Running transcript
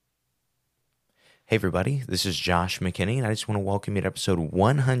Hey everybody, this is Josh McKinney, and I just want to welcome you to episode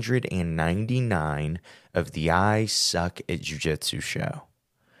 199 of the I Suck at Jiu-Jitsu show.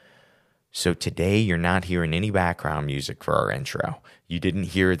 So today you're not hearing any background music for our intro. You didn't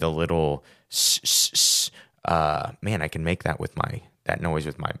hear the little man, I can make that noise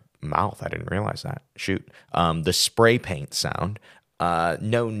with my mouth. I didn't realize that. Shoot. The spray paint sound.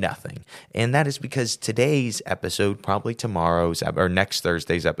 No, nothing. And that is because today's episode, probably tomorrow's or next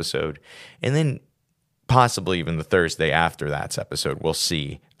Thursday's episode, and then possibly even the Thursday after that's episode, we'll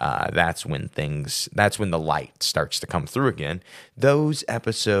see. That's when the light starts to come through again. These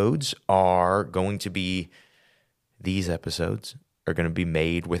episodes are going to be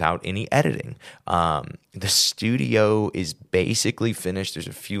made without any editing. The studio is basically finished. There's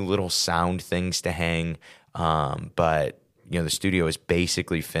a few little sound things to hang, but the studio is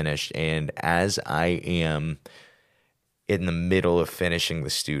basically finished. And as I am in the middle of finishing the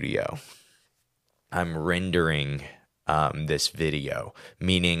studio, I'm rendering this video,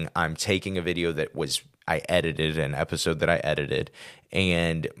 meaning I'm taking a video that I edited, an episode that I edited,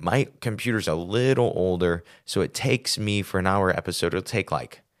 and my computer's a little older, so it takes me, for an hour episode, it'll take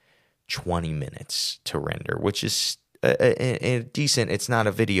like 20 minutes to render, which is a decent, it's not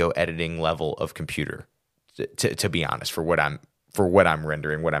a video editing level of computer, to be honest, for what I'm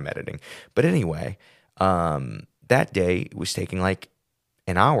rendering, what I'm editing. But anyway, that day it was taking like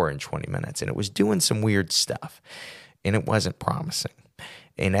an hour and 20 minutes, and it was doing some weird stuff, and it wasn't promising.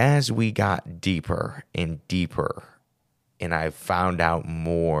 And as we got deeper and deeper, and I found out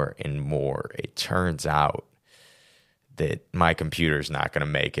more and more, it turns out that my computer's not going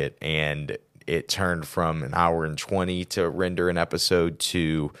to make it. And it turned from an hour and 20 to render an episode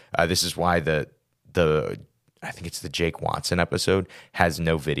to, this is why I think it's the Jake Watson episode has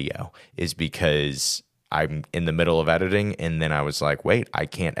no video, is because I'm in the middle of editing, and then I was like, wait, I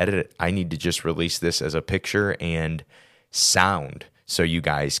can't edit it. I need to just release this as a picture and sound so you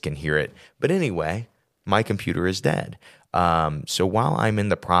guys can hear it. But anyway, my computer is dead. So while I'm in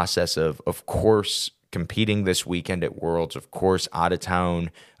the process of course, competing this weekend at Worlds, of course, out of town,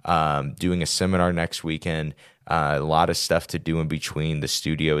 doing a seminar next weekend, a lot of stuff to do in between. The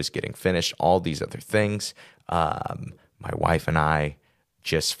studio is getting finished, all these other things. My wife and I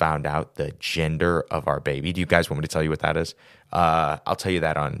just found out the gender of our baby. Do you guys want me to tell you what that is? I'll tell you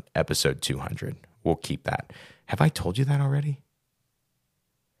that on episode 200. We'll keep that. Have I told you that already?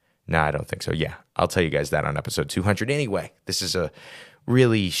 No, I don't think so. Yeah, I'll tell you guys that on episode 200. Anyway, this is a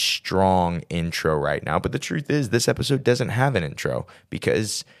really strong intro right now. But the truth is, this episode doesn't have an intro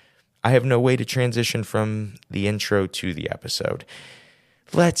because I have no way to transition from the intro to the episode.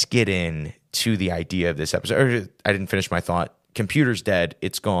 Let's get into the idea of this episode. I didn't finish my thought. Computer's dead.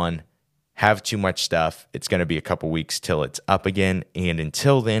 It's gone. Have too much stuff. It's going to be a couple weeks till it's up again. And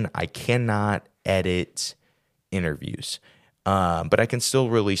until then, I cannot edit interviews. But I can still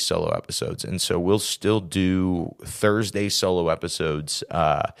release solo episodes. And so we'll still do Thursday solo episodes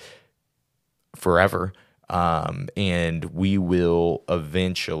forever. And we will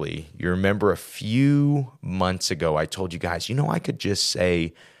eventually, you remember a few months ago, I told you guys, I could just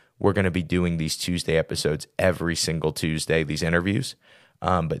say we're going to be doing these Tuesday episodes every single Tuesday, these interviews.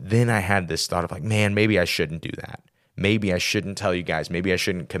 But then I had this thought of like, man, maybe I shouldn't do that. Maybe I shouldn't tell you guys. Maybe I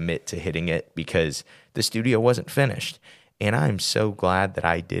shouldn't commit to hitting it because the studio wasn't finished. And I'm so glad that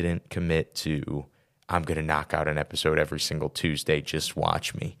I didn't commit to, I'm going to knock out an episode every single Tuesday. Just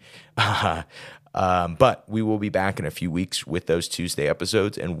watch me. But we will be back in a few weeks with those Tuesday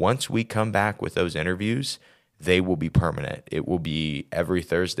episodes. And once we come back with those interviews, they will be permanent. It will be every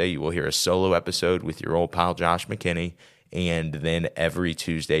Thursday. You will hear a solo episode with your old pal, Josh McKinney. And then every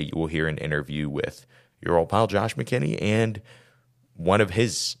Tuesday, you will hear an interview with your old pal, Josh McKinney, and one of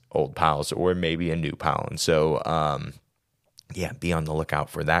his old pals, or maybe a new pal. And so, be on the lookout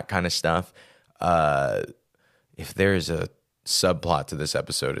for that kind of stuff. If there's a subplot to this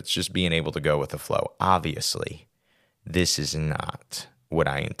episode, it's just being able to go with the flow. Obviously, this is not what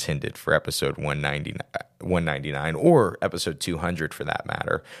I intended for episode 199 or episode 200 for that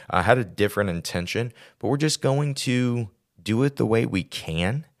matter. I had a different intention, but we're just going to do it the way we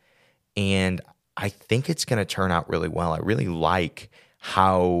can. And I think it's going to turn out really well. I really like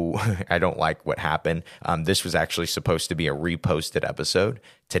how I don't like what happened. This was actually supposed to be a reposted episode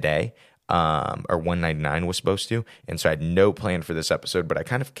today, or 199 was supposed to. And so I had no plan for this episode, but I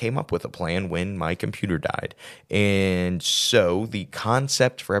kind of came up with a plan when my computer died. And so the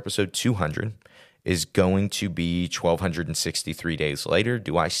concept for episode 200 is going to be 1,263 days later.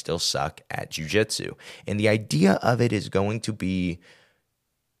 Do I still suck at jiu-jitsu? And the idea of it is going to be,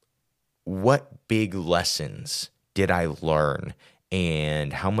 what big lessons did I learn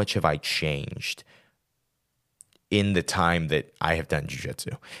and how much have I changed in the time that I have done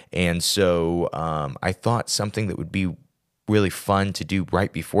jiu-jitsu. And so I thought something that would be really fun to do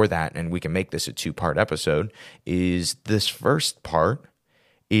right before that, and we can make this a 2-part episode, is this first part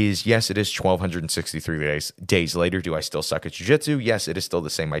is, yes, it is 1,263 days later. Do I still suck at jiu-jitsu? Yes, it is still the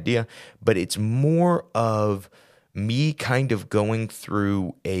same idea, but it's more of me kind of going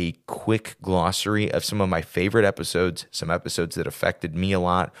through a quick glossary of some of my favorite episodes, some episodes that affected me a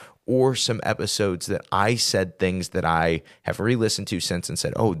lot, or some episodes that I said things that I have re-listened to since and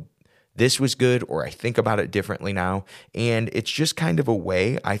said, oh, this was good, or I think about it differently now. And it's just kind of a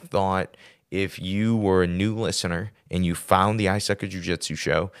way I thought, if you were a new listener and you found the ISAJJ Jiu-Jitsu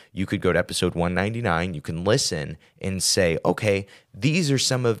show, you could go to episode 199, you can listen and say, okay, these are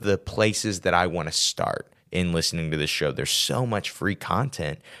some of the places that I want to start in listening to this show. There's so much free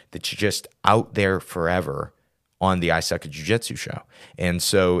content that's just out there forever on the ISAJJ Jiu-Jitsu show. And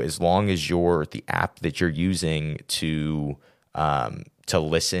so as long as the app that you're using to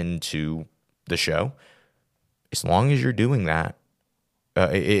listen to the show, as long as you're doing that,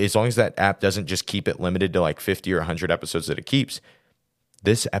 as long as that app doesn't just keep it limited to like 50 or 100 episodes that it keeps,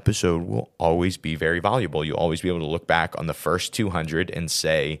 this episode will always be very valuable. You'll always be able to look back on the first 200 and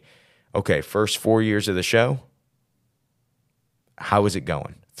say, okay, first 4 years of the show, how is it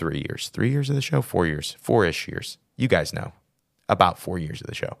going? 3 years. 3 years of the show? 4 years. 4-ish years. You guys know. About 4 years of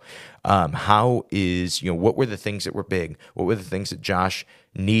the show. What were the things that were big? What were the things that Josh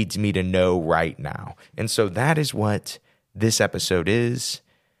needs me to know right now? And so that is what this episode is.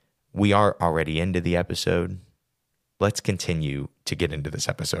 We are already into the episode. Let's continue to get into this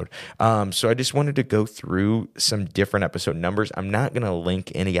episode. So I just wanted to go through some different episode numbers. I'm not going to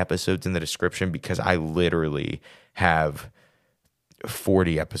link any episodes in the description because I literally have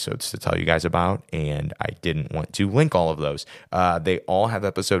 40 episodes to tell you guys about, and I didn't want to link all of those. They all have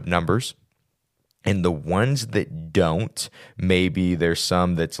episode numbers. And the ones that don't, maybe there's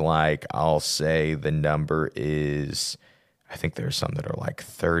some that's like, I'll say the number is, I think there's some that are like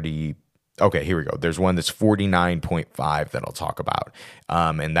 30. Okay, here we go. There's one that's 49.5 that I'll talk about.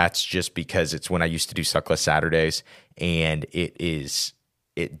 And that's just because it's when I used to do Suckless Saturdays, and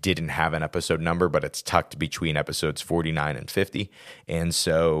it didn't have an episode number, but it's tucked between episodes 49 and 50. And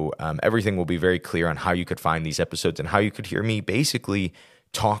so everything will be very clear on how you could find these episodes and how you could hear me basically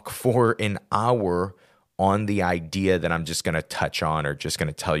talk for an hour on the idea that I'm just going to touch on or just going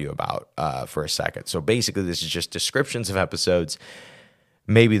to tell you about for a second. So basically, this is just descriptions of episodes.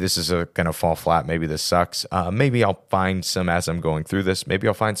 Maybe this is going to fall flat. Maybe this sucks. Maybe I'll find some as I'm going through this. Maybe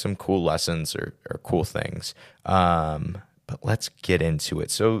I'll find some cool lessons or cool things. But let's get into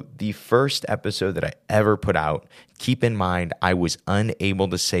it. So the first episode that I ever put out, keep in mind, I was unable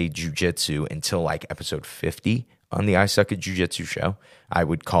to say jiu-jitsu until like episode 50 on the ISAJJ Jiu-Jitsu show. I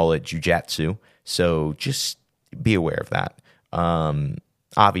would call it jujatsu. So just be aware of that.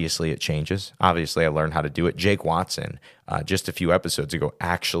 Obviously, it changes. Obviously, I learned how to do it. Jake Watson, just a few episodes ago,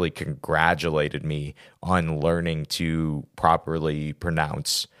 actually congratulated me on learning to properly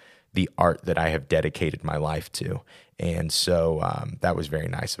pronounce the art that I have dedicated my life to. And so that was very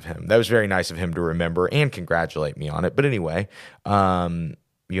nice of him. That was very nice of him to remember and congratulate me on it. But anyway,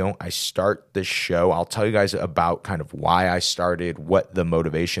 I start the show. I'll tell you guys about kind of why I started, what the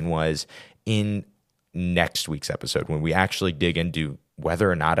motivation was in next week's episode when we actually dig into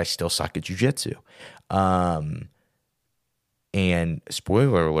whether or not I still suck at jiu-jitsu. And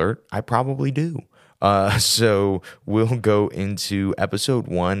spoiler alert, I probably do. So we'll go into episode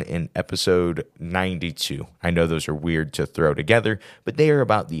 1 and episode 92. I know those are weird to throw together, but they are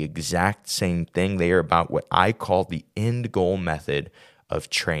about the exact same thing. They are about what I call the end goal method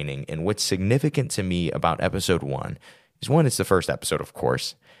of training. And what's significant to me about episode 1 is, one, it's the first episode, of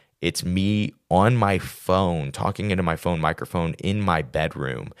course. It's me on my phone, talking into my phone microphone in my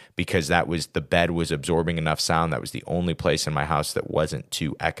bedroom, because the bed was absorbing enough sound. That was the only place in my house that wasn't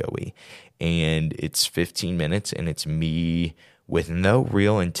too echoey. And it's 15 minutes, and it's me with no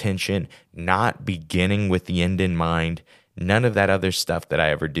real intention, not beginning with the end in mind, none of that other stuff that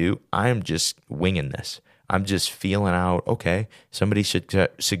I ever do. I'm just winging this. I'm just feeling out, okay, somebody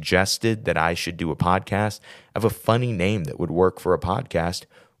suggested that I should do a podcast. I have a funny name that would work for a podcast.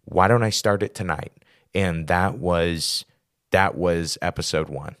 Why don't I start it tonight? And that was episode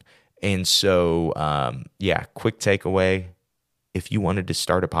 1. And so, quick takeaway. If you wanted to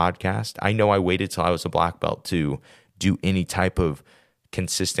start a podcast, I know I waited till I was a black belt to do any type of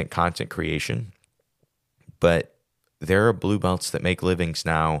consistent content creation, but there are blue belts that make livings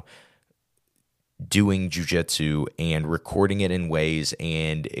now doing jujitsu and recording it in ways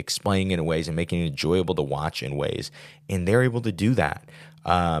and explaining it in ways and making it enjoyable to watch in ways. And they're able to do that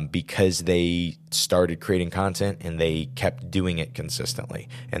because they started creating content and they kept doing it consistently.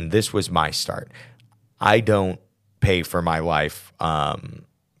 And this was my start. I don't pay for my life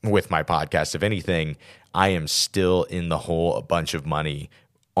with my podcast. If anything, I am still in the hole a bunch of money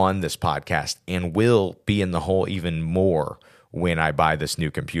on this podcast and will be in the hole even more when I buy this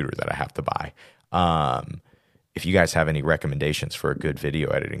new computer that I have to buy. If you guys have any recommendations for a good video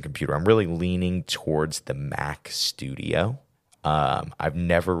editing computer, I'm really leaning towards the Mac Studio. I've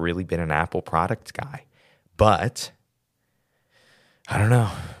never really been an Apple product guy, but I don't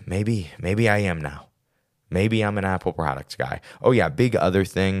know. Maybe I am now. Maybe I'm an Apple products guy. Oh yeah, big other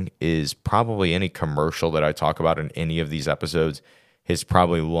thing is probably any commercial that I talk about in any of these episodes is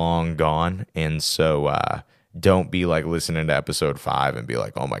probably long gone. And so don't be like listening to episode 5 and be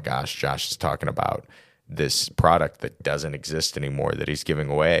like, oh my gosh, Josh is talking about this product that doesn't exist anymore that he's giving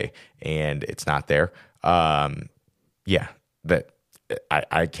away and it's not there. Yeah, that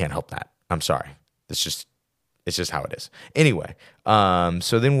I can't help that. I'm sorry. It's just how it is. Anyway,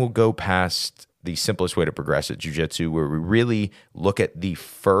 so then we'll go past the simplest way to progress at jiu-jitsu, where we really look at the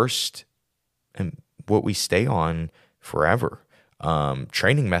first and what we stay on forever.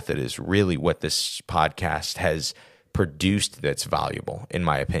 Training method is really what this podcast has produced that's valuable, in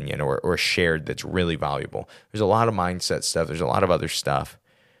my opinion, or shared that's really valuable. There's a lot of mindset stuff. There's a lot of other stuff.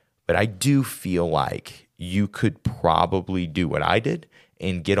 But I do feel like you could probably do what I did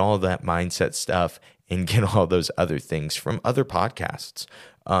and get all that mindset stuff and get all those other things from other podcasts.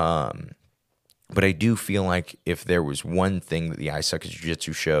 But I do feel like if there was one thing that the ISAJJ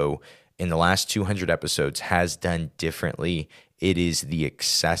Jiu-Jitsu show in the last 200 episodes has done differently, it is the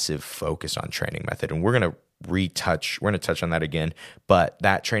excessive focus on training method. And we're going to touch on that again, but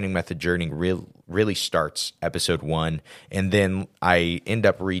that training method journey really starts episode 1. And then I end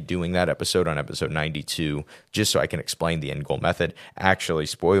up redoing that episode on episode 92, just so I can explain the end goal method. Actually,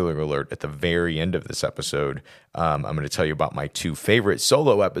 spoiler alert, at the very end of this episode, I'm going to tell you about my 2 favorite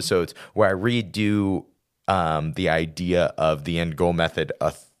solo episodes where I redo the idea of the end goal method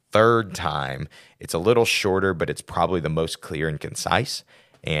a third time. It's a little shorter, but it's probably the most clear and concise.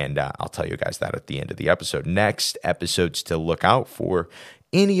 And I'll tell you guys that at the end of the episode. Next episodes to look out for,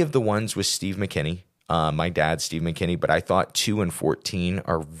 any of the ones with Steve McKinney, my dad, Steve McKinney, but I thought 2 and 14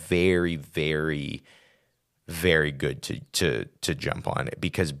 are very, very, very good to jump on it,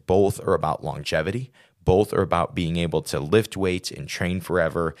 because both are about longevity. Both are about being able to lift weights and train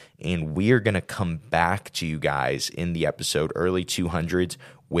forever. And we're going to come back to you guys in the episode early 200s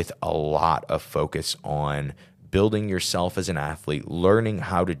with a lot of focus on building yourself as an athlete, learning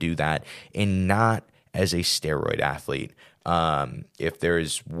how to do that, and not as a steroid athlete. If there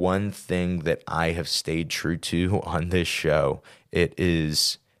is one thing that I have stayed true to on this show, it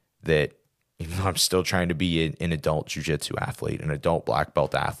is that even though I'm still trying to be an adult jiu-jitsu athlete, an adult black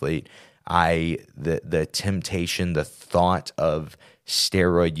belt athlete, the temptation, the thought of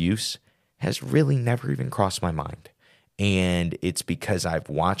steroid use has really never even crossed my mind. And it's because I've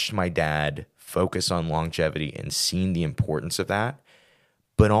watched my dad focus on longevity and seen the importance of that.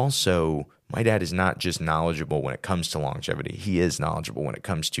 But also, my dad is not just knowledgeable when it comes to longevity. He is knowledgeable when it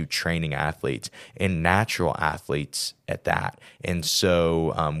comes to training athletes and natural athletes at that. And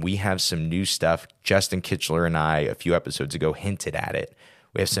so we have some new stuff. Justin Kitchler and I, a few episodes ago, hinted at it.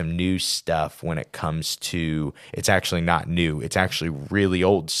 We have some new stuff when it comes to, it's actually not new. It's actually really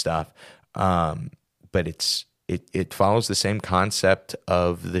old stuff. But it follows the same concept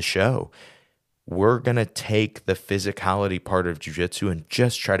of the show. We're going to take the physicality part of jiu-jitsu and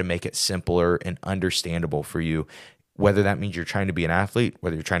just try to make it simpler and understandable for you, whether that means you're trying to be an athlete,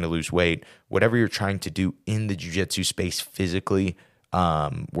 whether you're trying to lose weight, whatever you're trying to do in the jiu-jitsu space physically.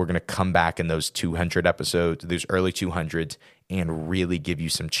 We're going to come back in those 200 episodes, those early 200s, and really give you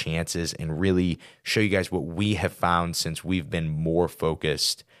some chances and really show you guys what we have found since we've been more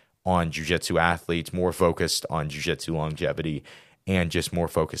focused on jiu-jitsu athletes, more focused on jiu-jitsu longevity, and just more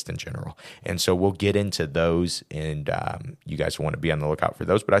focused in general. And so we'll get into those, and you guys want to be on the lookout for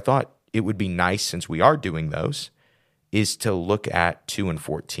those. But I thought it would be nice, since we are doing those, is to look at 2 and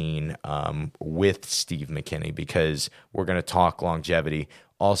 14 with Steve McKinney, because we're going to talk longevity.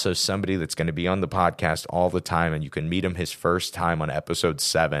 Also, somebody that's going to be on the podcast all the time, and you can meet him his first time on episode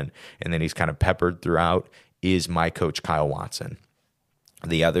 7, and then he's kind of peppered throughout, is my coach, Kyle Watson.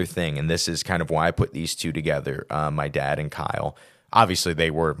 The other thing, and this is kind of why I put these two together, my dad and Kyle. Obviously,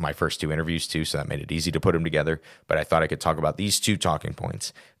 they were my first 2 interviews too, so that made it easy to put them together. But I thought I could talk about these 2 talking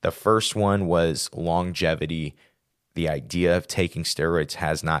points. The first one was longevity. The idea of taking steroids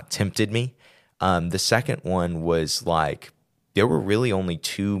has not tempted me. The second one was like, there were really only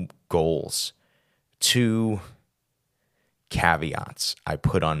two goals, two caveats I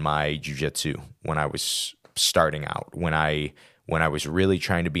put on my jiu-jitsu when I was starting out, when I was really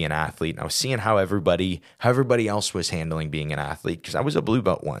trying to be an athlete, and I was seeing how everybody else was handling being an athlete, because I was a blue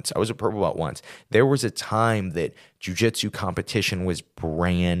belt once, I was a purple belt once. There was a time that jiu-jitsu competition was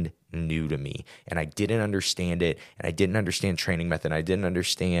brand new to me, and I didn't understand it, and I didn't understand training method, and I didn't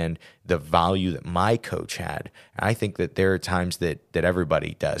understand the value that my coach had. And I think that there are times that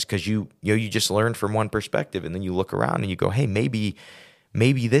everybody does, because you just learn from one perspective, and then you look around and you go, hey, maybe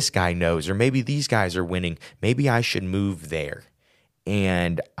this guy knows, or maybe these guys are winning, maybe I should move there.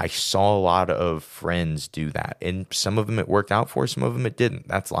 And I saw a lot of friends do that, and some of them it worked out for, some of them it didn't.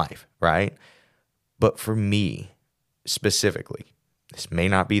 That's life, right? But for me specifically, this may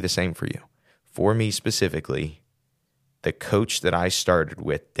not be the same for you. For me specifically, the coach that I started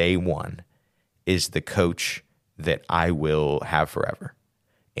with day one is the coach that I will have forever.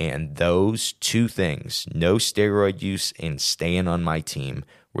 And those two things, no steroid use and staying on my team,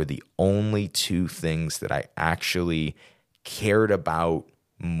 were the only two things that I actually cared about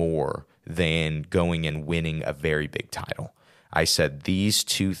more than going and winning a very big title. I said, these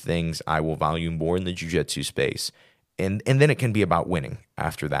two things I will value more in the jiu-jitsu space. And then it can be about winning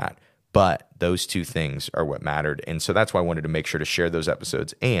after that. But those two things are what mattered. And so that's why I wanted to make sure to share those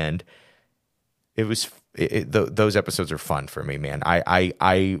episodes. And those episodes are fun for me, man.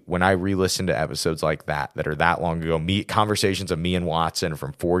 I when I re-listen to episodes like that are that long ago, conversations of me and Watson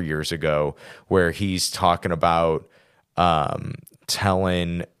from 4 years ago, where he's talking about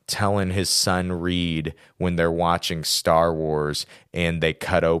telling his son Reed when they're watching Star Wars and they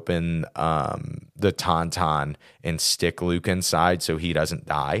cut open the tauntaun and stick Luke inside so he doesn't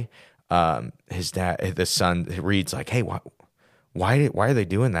die. The son Reed's like, hey, why are they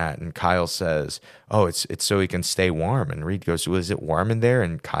doing that? And Kyle says, oh, it's so he can stay warm. And Reed goes, well, is it warm in there?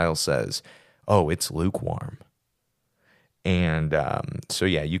 And Kyle says, oh, it's lukewarm. And so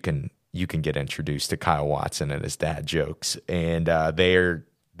yeah, you can get introduced to Kyle Watson and his dad jokes, and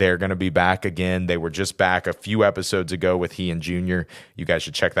they're going to be back again. They were just back a few episodes ago with he and Junior. You guys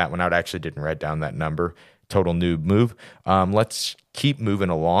should check that one out. I actually didn't write down that number. Total noob move. Let's keep moving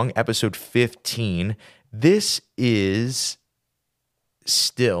along. Episode 15. This is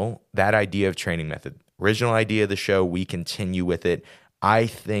still that idea of training method. Original idea of the show. We continue with it. I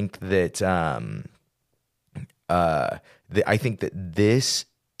think that this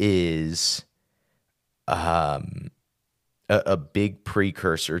is a big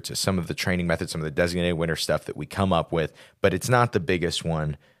precursor to some of the training methods, some of the designated winner stuff that we come up with, but it's not the biggest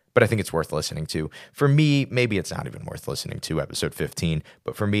one. But I think it's worth listening to. For me, maybe it's not even worth listening to episode 15,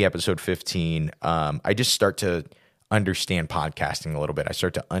 but for me, episode 15, I just start to understand podcasting a little bit. I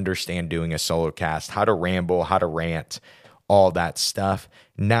start to understand doing a solo cast, how to ramble, how to rant, all that stuff.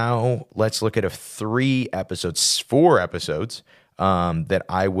 Now let's look at 4 episodes that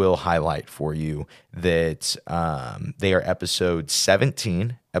I will highlight for you, that they are episode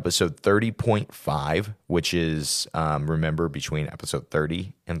 17, episode 30.5, which is, remember, between episode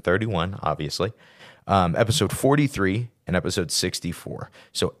 30 and 31, obviously, episode 43, and episode 64.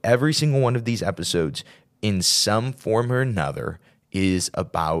 So every single one of these episodes, in some form or another, is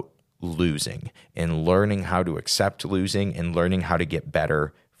about losing and learning how to accept losing and learning how to get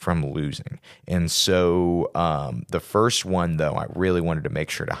better from losing. And so the first one, though, I really wanted to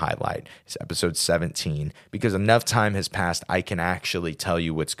make sure to highlight is episode 17, because enough time has passed, I can actually tell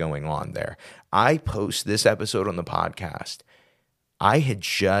you what's going on there. I post this episode on the podcast. I had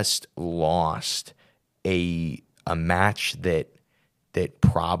just lost a match that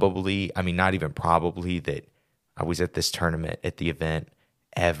probably, I mean, not even probably, that I was at this tournament, at the event,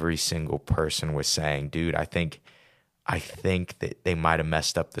 every single person was saying, dude, I think that they might have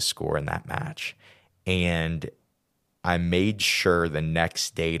messed up the score in that match. And I made sure the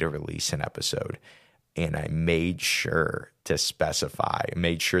next day to release an episode, and I made sure to specify,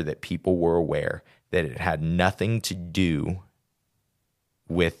 made sure that people were aware that it had nothing to do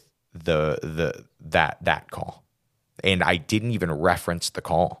with that call. And I didn't even reference the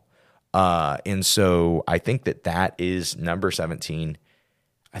call. And so I think that is number 17.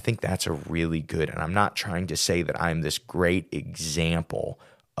 I think that's a really good, and I'm not trying to say that I'm this great example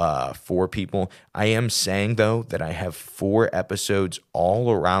for people. I am saying, though, that I have 4 episodes all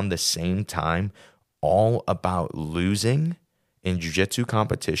around the same time, all about losing in jiu-jitsu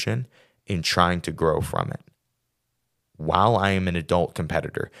competition and trying to grow from it while I am an adult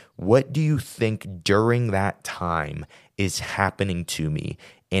competitor. What do you think during that time is happening to me?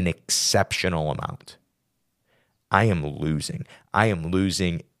 An exceptional amount. I am losing. I am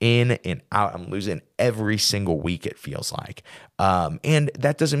losing in and out. I'm losing every single week, it feels like. And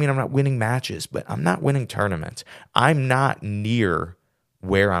that doesn't mean I'm not winning matches, but I'm not winning tournaments. I'm not near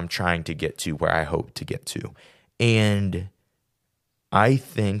where I'm trying to get to, where I hope to get to. And I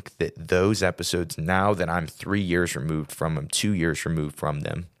think that those episodes, now that I'm 3 years removed from them, 2 years removed from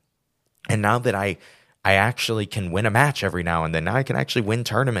them, and now that I actually can win a match every now and then, now I can actually win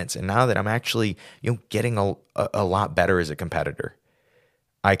tournaments, and now that I'm actually getting a lot better as a competitor,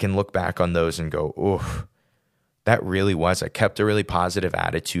 I can look back on those and go, oh, that really was. I kept a really positive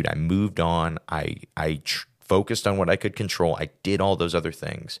attitude. I moved on. I focused on what I could control. I did all those other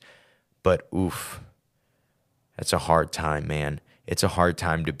things. But oof, that's a hard time, man. It's a hard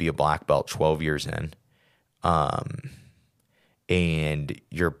time to be a black belt 12 years in. And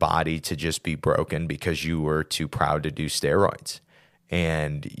your body to just be broken because you were too proud to do steroids,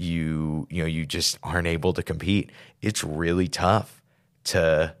 and you just aren't able to compete. It's really tough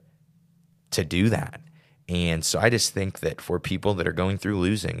to do that. And so I just think that for people that are going through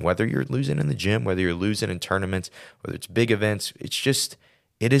losing, whether you're losing in the gym, whether you're losing in tournaments, whether it's big events,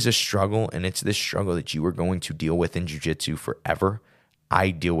 it is a struggle, and it's this struggle that you are going to deal with in jiu-jitsu forever.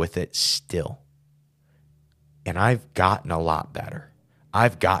 I deal with it still. And I've gotten a lot better.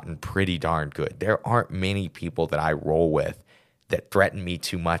 I've gotten pretty darn good. There aren't many people that I roll with that threaten me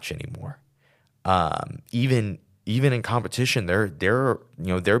too much anymore. Even in competition,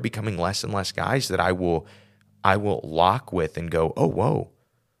 they're becoming less and less guys that I will lock with and go, oh, whoa,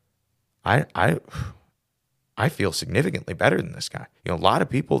 I feel significantly better than this guy. A lot of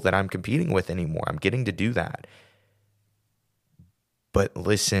people that I'm competing with anymore, I'm getting to do that. But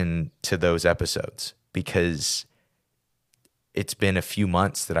listen to those episodes, because it's been a few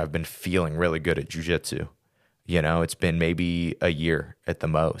months that I've been feeling really good at jiu-jitsu. It's been maybe a year at the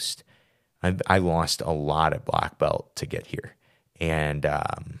most. I lost a lot of black belt to get here, and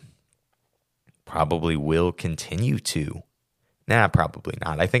probably will continue to. Nah, probably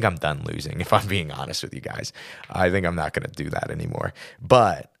not. I think I'm done losing, if I'm being honest with you guys. I think I'm not going to do that anymore.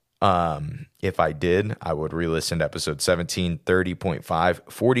 But if I did, I would re-listen to episode 17,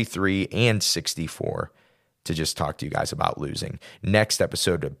 30.5, 43, and 64 to just talk to you guys about losing. Next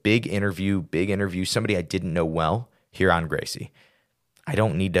episode, a big interview, somebody I didn't know well, Huron Gracie. I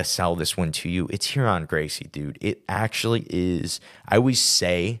don't need to sell this one to you. It's Huron Gracie, dude. It actually is. I always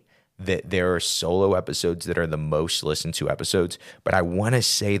say that there are solo episodes that are the most listened to episodes, but I want to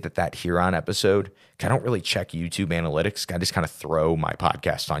say that Huron episode, I don't really check YouTube analytics. I just kind of throw my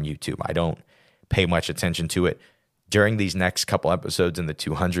podcast on YouTube. I don't pay much attention to it. During these next couple episodes in the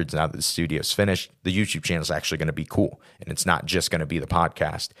 200s, now that the studio's finished, the YouTube channel is actually going to be cool, and it's not just going to be the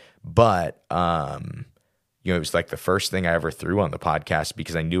podcast. But it was like the first thing I ever threw on the podcast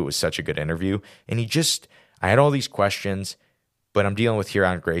because I knew it was such a good interview. And I had all these questions, but I'm dealing with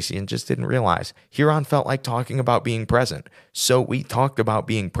Huron Gracie and just didn't realize Huron felt like talking about being present. So we talked about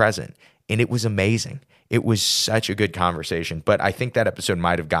being present, and it was amazing. It was such a good conversation, but I think that episode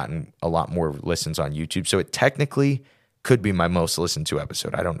might have gotten a lot more listens on YouTube. So it technically could be my most listened to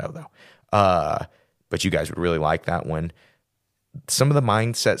episode. I don't know though. But you guys would really like that one. Some of the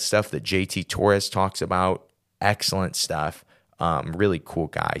mindset stuff that JT Torres talks about, excellent stuff. Really cool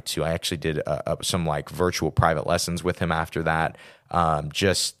guy too. I actually did some like virtual private lessons with him after that.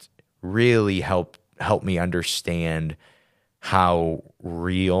 Just really helped me understand how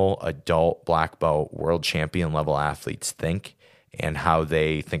real adult black belt world champion level athletes think, and how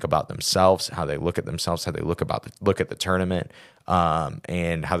they think about themselves, how they look at themselves, how they look at the tournament,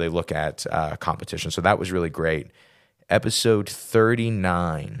 and how they look at competition. So that was really great. Episode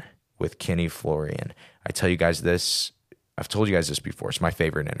 39 with Kenny Florian. I tell you guys this, I've told you guys this before, it's my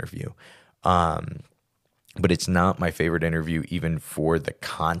favorite interview. But it's not my favorite interview even for the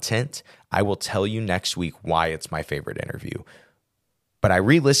content. I will tell you next week why it's my favorite interview. But I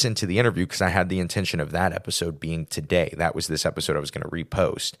re-listened to the interview because I had the intention of that episode being today. That was this episode I was going to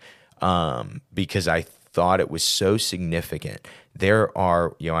repost because I thought it was so significant. There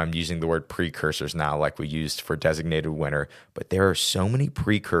are, I'm using the word precursors now like we used for designated winner, but there are so many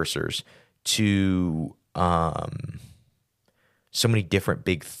precursors to so many different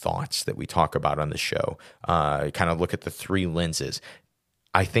big thoughts that we talk about on the show. Kind of look at the three lenses.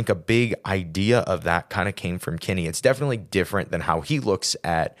 I think a big idea of that kind of came from Kenny. It's definitely different than how he looks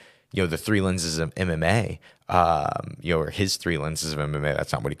at, the three lenses of MMA, or his three lenses of MMA.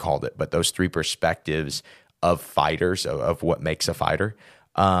 That's not what he called it, but those three perspectives of fighters, of what makes a fighter.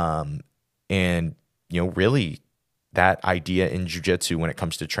 And, really that idea in jiu-jitsu when it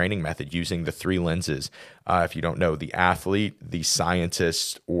comes to training method, using the three lenses. If you don't know, the athlete, the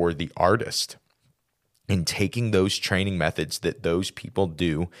scientist, or the artist. and taking those training methods that those people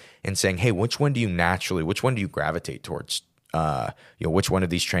do and saying, hey, which one do you gravitate towards? Which one of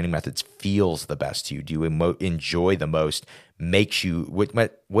these training methods feels the best to you? Do you enjoy the most?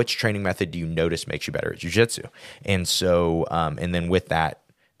 Which training method do you notice makes you better at jiu-jitsu? And so, and then with that,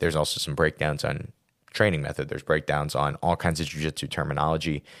 there's also some breakdowns on training method. There's breakdowns on all kinds of jiu-jitsu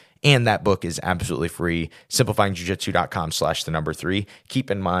terminology. And that book is absolutely free, simplifyingjujitsu.com/3. Keep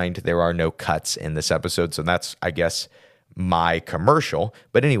in mind, there are no cuts in this episode. So that's, I guess, my commercial.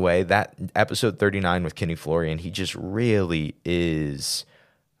 But anyway, that episode 39 with Kenny Florian, he just really is,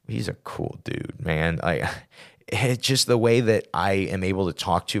 he's a cool dude, man. It's just the way that I am able to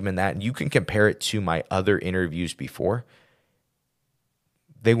talk to him in that. And you can compare it to my other interviews before.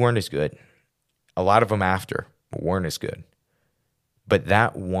 They weren't as good. A lot of them after weren't as good. But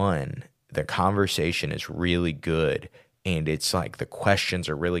that one, the conversation is really good. And it's like the questions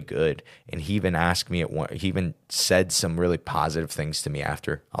are really good. And he even asked me he even said some really positive things to me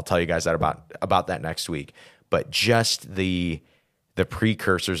after. I'll tell you guys that about that next week. But just the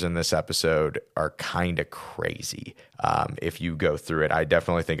precursors in this episode are kind of crazy. If you go through it, I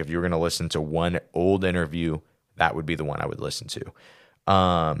definitely think if you were going to listen to one old interview, that would be the one I would listen to.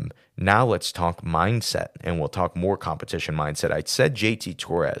 Now let's talk mindset, and we'll talk more competition mindset. I said JT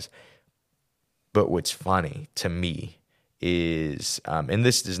Torres, but what's funny to me is, and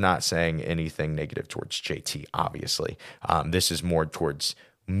this is not saying anything negative towards JT, obviously. This is more towards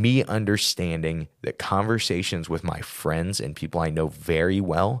me understanding that conversations with my friends and people I know very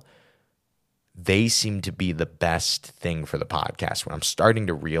well, they seem to be the best thing for the podcast. When I'm starting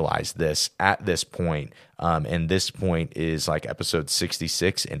to realize this at this point, and this point is like episode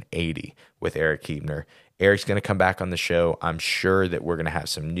 66 and 80 with Eric Hebner. Eric's going to come back on the show. I'm sure that we're going to have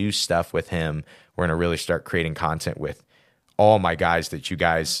some new stuff with him. We're going to really start creating content with all my guys that you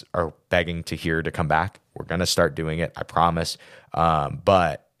guys are begging to hear to come back. We're going to start doing it, I promise.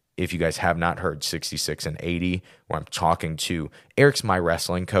 But if you guys have not heard 66 and 80, where I'm talking to Eric's my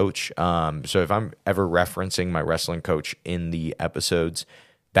wrestling coach. So if I'm ever referencing my wrestling coach in the episodes,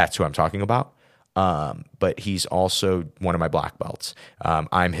 that's who I'm talking about. But he's also one of my black belts.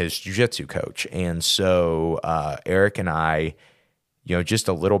 I'm his jiu-jitsu coach. And so Eric and I, just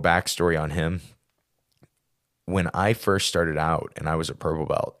a little backstory on him. When I first started out and I was a purple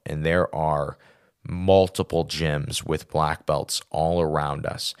belt, and there are multiple gyms with black belts all around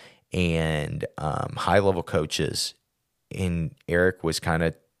us and high-level coaches, and Eric was kind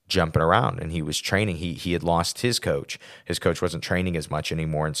of jumping around and he was training. He had lost his coach. His coach wasn't training as much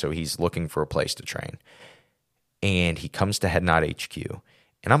anymore, and so he's looking for a place to train. And he comes to Head Nod HQ,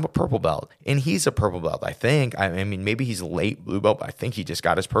 and I'm a purple belt, and he's a purple belt, I think. I mean, maybe he's late blue belt, but I think he just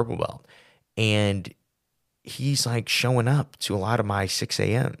got his purple belt. And he's like showing up to a lot of my 6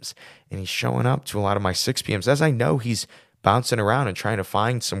 a.m.s, and he's showing up to a lot of my 6 p.m.s. As I know, he's bouncing around and trying to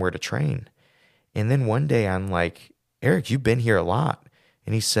find somewhere to train. And then one day I'm like, Eric, you've been here a lot.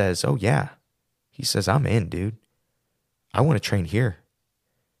 And he says, oh yeah. He says, I'm in, dude. I want to train here.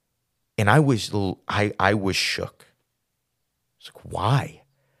 And I was shook. It's like, why?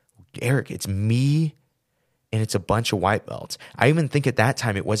 Eric, it's me and it's a bunch of white belts. I even think at that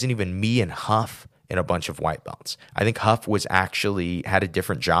time it wasn't even me and Huff and a bunch of white belts. I think Huff had a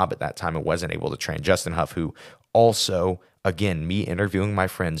different job at that time and wasn't able to train. Justin Huff, who also, again, me interviewing my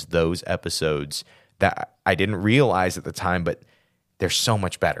friends, those episodes that I didn't realize at the time, but they're so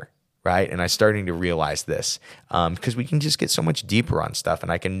much better, right? And I'm starting to realize this because we can just get so much deeper on stuff,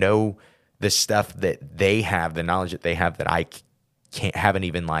 and I can know the stuff that they have, the knowledge that they have that I haven't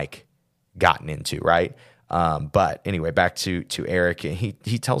even like gotten into, right? But anyway, back to Eric.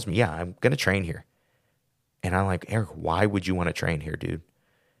 He tells me, yeah, I'm going to train here. And I'm like, Eric, why would you want to train here, dude?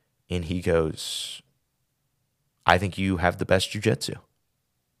 And he goes, I think you have the best jiu-jitsu.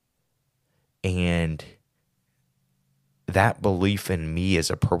 And that belief in me as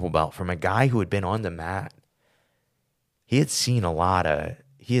a purple belt from a guy who had been on the mat, he had seen a lot of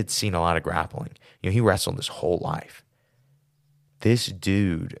grappling. He wrestled his whole life. This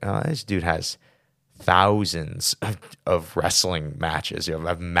dude has thousands of wrestling matches,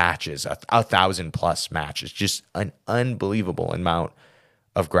 of matches, 1,000+ matches, just an unbelievable amount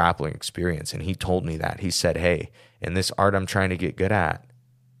of grappling experience. And he told me that. He said, hey, in this art I'm trying to get good at,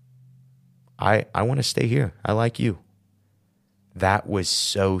 I want to stay here. I like you. That was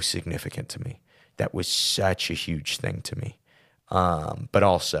so significant to me. That was such a huge thing to me. But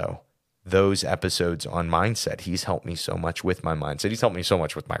also, those episodes on mindset, he's helped me so much with my mindset. He's helped me so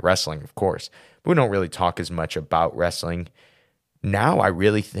much with my wrestling, of course. But we don't really talk as much about wrestling. Now I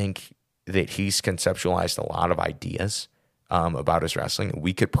really think that he's conceptualized a lot of ideas about his wrestling.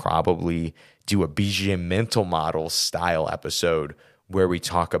 We could probably do a BGM mental model style episode where we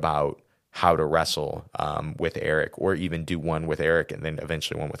talk about how to wrestle with Eric, or even do one with Eric and then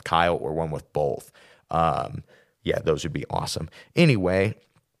eventually one with Kyle, or one with both. Yeah, those would be awesome. Anyway,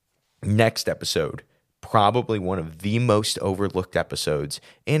 next episode, probably one of the most overlooked episodes,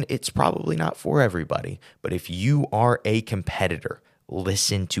 and it's probably not for everybody, but if you are a competitor,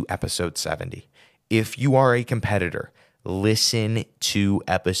 listen to episode 70. If you are a competitor, listen to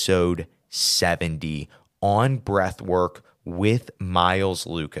episode 70 on breath work with Miles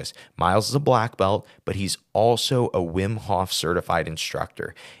Lucas. Miles is a black belt, but he's also a Wim Hof certified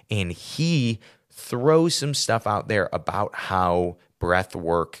instructor, and he throws some stuff out there about how breath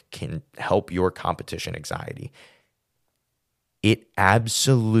work can help your competition anxiety. It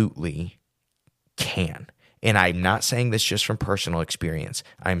absolutely can. And I'm not saying this just from personal experience.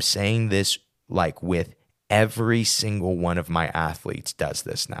 I'm saying this like with every single one of my athletes does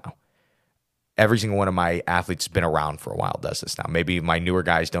this now. Every single one of my athletes has been around for a while does this now. Maybe my newer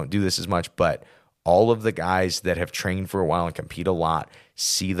guys don't do this as much, but all of the guys that have trained for a while and compete a lot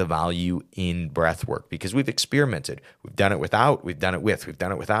see the value in breath work because we've experimented. We've done it without, we've done it with, we've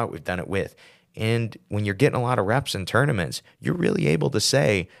done it without, we've done it with. And when you're getting a lot of reps in tournaments, you're really able to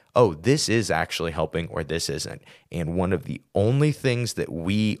say, oh, this is actually helping or this isn't. And one of the only things that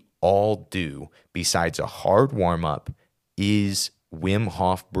we all do besides a hard warm-up is Wim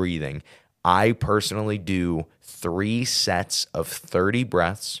Hof breathing. I personally do 3 sets of 30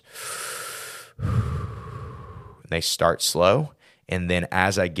 breaths. They start slow, and then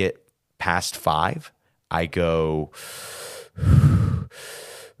as I get past 5, I go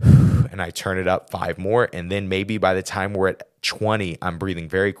and I turn it up 5 more, and then maybe by the time we're at 20, I'm breathing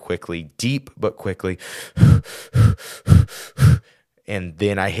very quickly, deep but quickly, and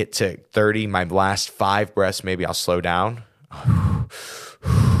then I hit to 30, my last 5 breaths, maybe I'll slow down.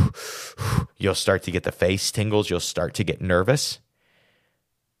 You'll start to get the face tingles, you'll start to get nervous.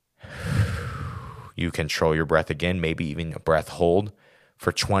 You control your breath again, maybe even a breath hold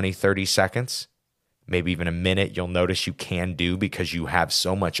for 20, 30 seconds, maybe even a minute. You'll notice you can do because you have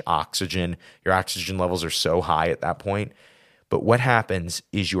so much oxygen. Your oxygen levels are so high at that point. But what happens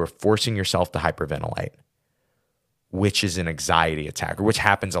is you are forcing yourself to hyperventilate, which is an anxiety attack, or which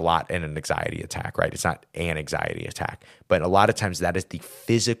happens a lot in an anxiety attack, right? It's not an anxiety attack, but a lot of times that is the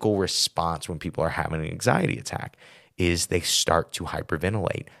physical response when people are having an anxiety attack, is they start to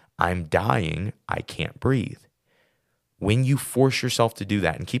hyperventilate. I'm dying, I can't breathe. When you force yourself to do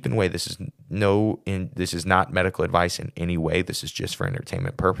that, and keep in mind, this is not medical advice in any way. This is just for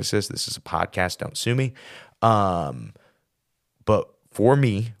entertainment purposes. This is a podcast. Don't sue me. But for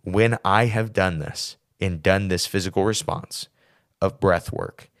me, when I have done this and done this physical response of breath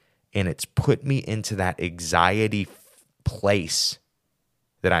work, and it's put me into that anxiety place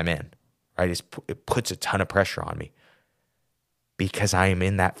that I'm in, right? It puts a ton of pressure on me, because I am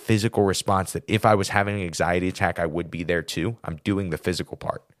in that physical response that if I was having an anxiety attack, I would be there too. I'm doing the physical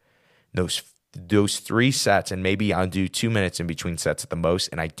part. Those 3 sets, and maybe I'll do 2 minutes in between sets at the most,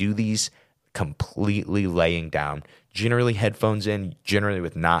 and I do these completely laying down, generally headphones in, generally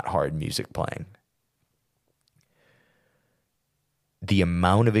with not hard music playing. The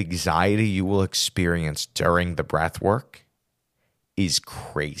amount of anxiety you will experience during the breath work is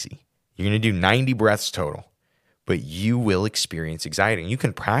crazy. You're going to do 90 breaths total, but you will experience anxiety. And you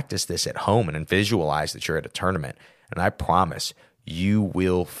can practice this at home and visualize that you're at a tournament. And I promise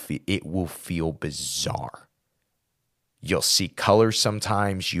it will feel bizarre. You'll see colors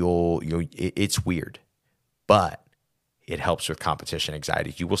sometimes. It's weird, but it helps with competition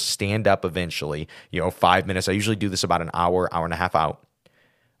anxiety. You will stand up eventually, 5 minutes. I usually do this about an hour and a half out.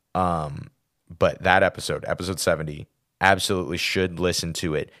 But that episode 70, absolutely should listen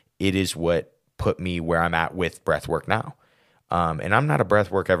to it. It is what put me where I'm at with breathwork now. And I'm not a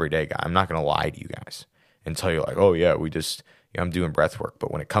breathwork everyday guy. I'm not going to lie to you guys and tell you like, oh yeah, I'm doing breathwork.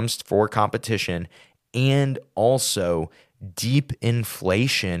 But when it comes for competition and also deep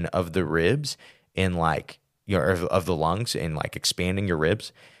inflation of the ribs and of the lungs and like expanding your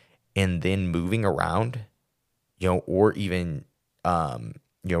ribs and then moving around, or even,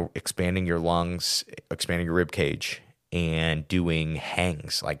 expanding your lungs, expanding your rib cage, and doing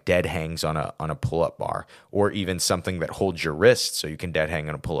hangs, like dead hangs on a pull-up bar, or even something that holds your wrist so you can dead hang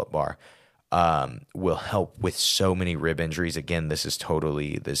on a pull-up bar, will help with so many rib injuries. Again, this is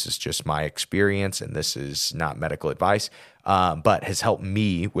just my experience, and this is not medical advice, but has helped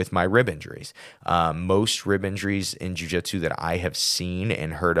me with my rib injuries. Most rib injuries in jiu-jitsu that I have seen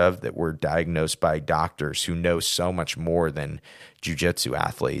and heard of that were diagnosed by doctors who know so much more than jiu-jitsu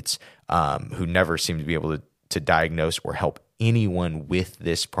athletes, who never seem to be able to diagnose or help anyone with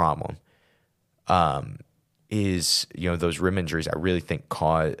this problem is, those rib injuries I really think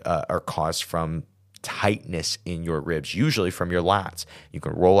are caused from tightness in your ribs, usually from your lats. You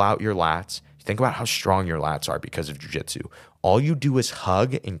can roll out your lats. Think about how strong your lats are because of jiu-jitsu. All you do is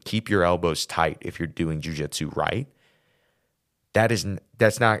hug and keep your elbows tight if you're doing jiu-jitsu right.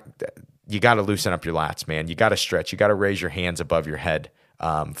 That's not, you got to loosen up your lats, man. You got to stretch. You got to raise your hands above your head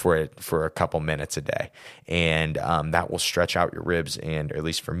for a couple minutes a day. And that will stretch out your ribs. And at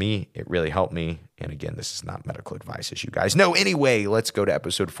least for me, it really helped me. And again, this is not medical advice, as you guys know. Anyway, let's go to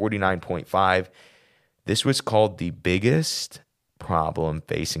episode 49.5. This was called The Biggest Problem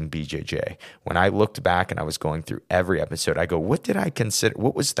Facing BJJ. When I looked back and I was going through every episode, I go, what did I consider?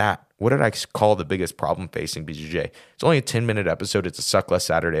 What was that? What did I call the biggest problem facing BJJ? It's only a 10-minute episode. It's a Suck Less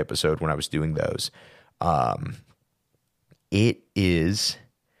Saturday episode when I was doing those. It is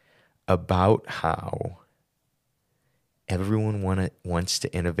about how everyone wants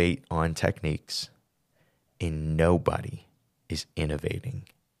to innovate on techniques, and nobody is innovating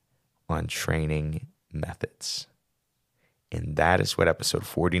on training methods. And that is what episode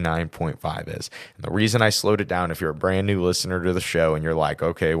 49.5 is. And the reason I slowed it down, if you're a brand new listener to the show and you're like,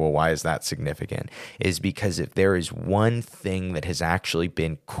 okay, well, why is that significant? Is because if there is one thing that has actually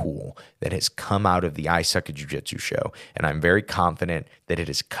been cool that has come out of the I Suck at Jiu-Jitsu show, and I'm very confident that it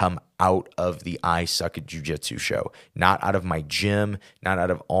has come out of the I Suck at Jiu-Jitsu show, not out of my gym, not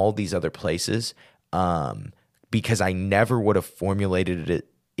out of all these other places, because I never would have formulated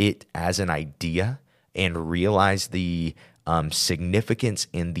it as an idea and realized the significance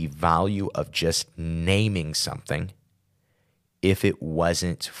in the value of just naming something if it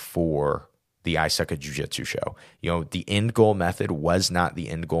wasn't for the I Suck at Jiu-Jitsu show. The end goal method was not the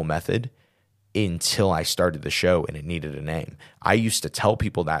end goal method until I started the show and it needed a name. I used to tell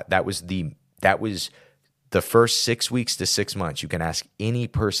people that was the first 6 weeks to 6 months. You can ask any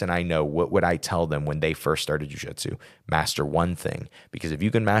person I know, what would I tell them when they first started jiu-jitsu? Master one thing. Because if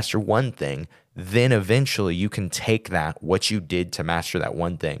you can master one thing, then eventually you can take what you did to master that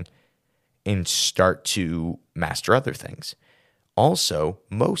one thing, and start to master other things. Also,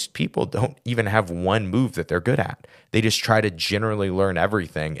 most people don't even have one move that they're good at. They just try to generally learn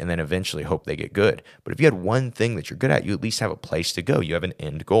everything and then eventually hope they get good. But if you had one thing that you're good at, you at least have a place to go. You have an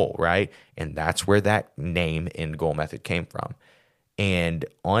end goal, right? And that's where that name end goal method came from. And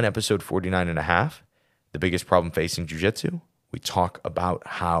on episode 49.5, The Biggest Problem Facing Jiu-Jitsu, we talk about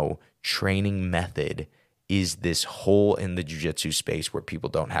how training method is this hole in the jiu-jitsu space where people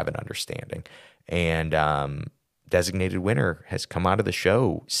don't have an understanding. And Designated Winner has come out of the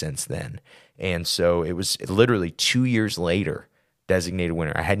show since then. And so it was literally 2 years later, Designated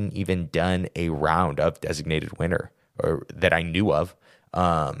Winner. I hadn't even done a round of Designated Winner or that I knew of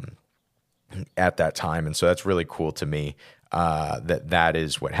at that time. And so that's really cool to me that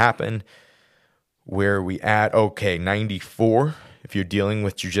is what happened. Where are we at? Okay, 94. If you're dealing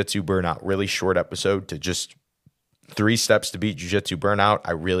with jiu-jitsu burnout, really short episode to just 3 steps to beat jiu-jitsu burnout.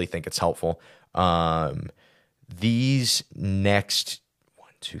 I really think it's helpful. These next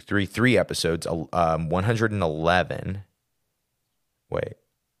 3 episodes, 111. Wait.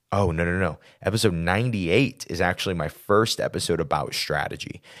 Oh, no. Episode 98 is actually my first episode about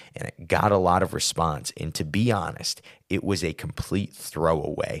strategy, and it got a lot of response. And to be honest, it was a complete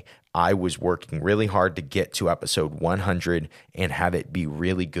throwaway. I was working really hard to get to episode 100 and have it be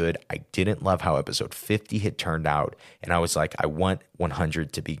really good. I didn't love how episode 50 had turned out, and I was like, I want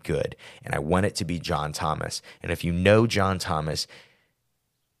 100 to be good, and I want it to be John Thomas. And if you know John Thomas,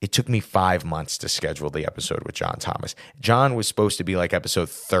 it took me 5 months to schedule the episode with John Thomas. John was supposed to be like episode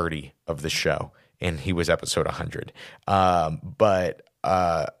 30 of the show, and he was episode 100. But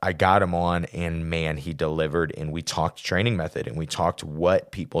I got him on, and man, he delivered, and we talked training method, and we talked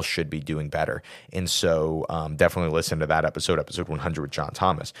what people should be doing better. And so definitely listen to that episode 100 with John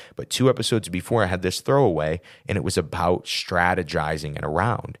Thomas. But 2 episodes before, I had this throwaway, and it was about strategizing in a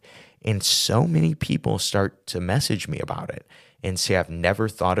round. And so many people start to message me about it and say, I've never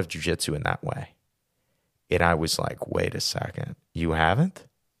thought of jiu-jitsu in that way. And I was like, wait a second, you haven't?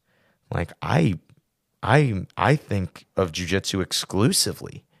 Like, I think of jiu-jitsu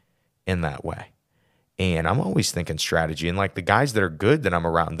exclusively in that way. And I'm always thinking strategy. And like the guys that are good that I'm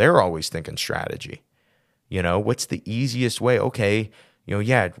around, they're always thinking strategy. What's the easiest way? Okay,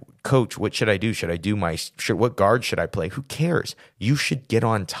 coach, what should I do? Should I do what guard should I play? Who cares? You should get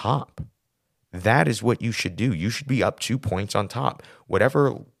on top. That is what you should do. You should be up 2 points on top.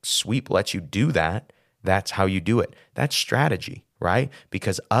 Whatever sweep lets you do that, that's how you do it. That's strategy, right?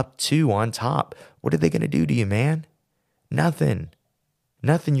 Because up 2 on top, what are they going to do to you, man? Nothing.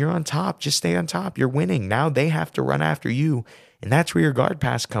 Nothing. You're on top. Just stay on top. You're winning. Now they have to run after you. And that's where your guard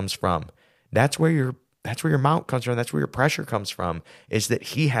pass comes from. That's where your mount comes from. That's where your pressure comes from, is that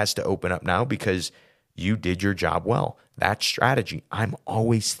he has to open up now because you did your job well. That's strategy. I'm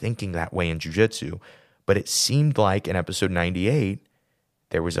always thinking that way in jiu-jitsu, but it seemed like in episode 98,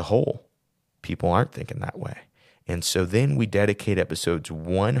 there was a hole. People aren't thinking that way. And so then we dedicate episodes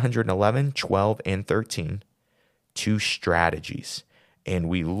 111, 12, and 13 to strategies. And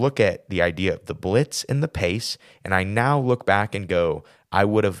we look at the idea of the blitz and the pace. And I now look back and go, I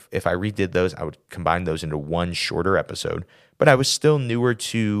would have, if I redid those, I would combine those into one shorter episode. But I was still newer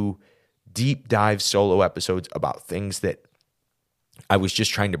to deep dive solo episodes about things that I was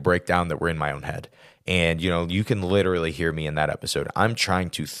just trying to break down that were in my own head. And, you can literally hear me in that episode. I'm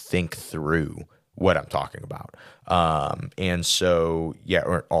trying to think through what I'm talking about. And so,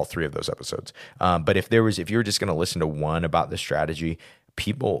 or all three of those episodes. But if you were just going to listen to one about the strategy,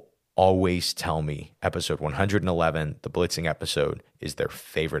 people always tell me episode 111, the blitzing episode, is their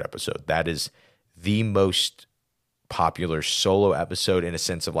favorite episode. That is the most popular solo episode in a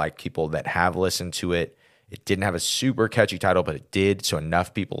sense of like people that have listened to it. It didn't have a super catchy title, but it did. So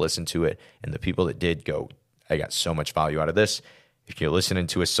enough people listened to it. And the people that did go, I got so much value out of this. If you're listening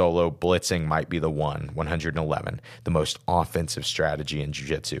to a solo, blitzing might be the 111, the most offensive strategy in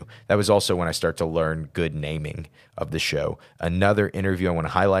jiu-jitsu. That was also when I start to learn good naming of the show. Another interview I want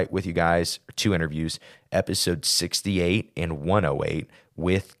to highlight with you guys, two interviews, episode 68 and 108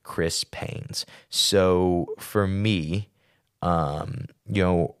 with Chris Paynes. So for me, on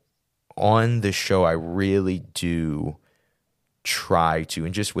the show, I really do try to,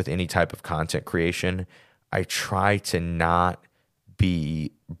 and just with any type of content creation, I try to not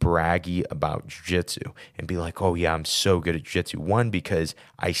be braggy about jiu-jitsu and be like, oh yeah, I'm so good at jiu-jitsu. One, because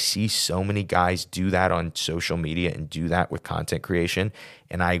I see so many guys do that on social media and do that with content creation.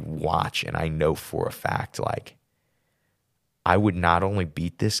 And I watch and I know for a fact, like, I would not only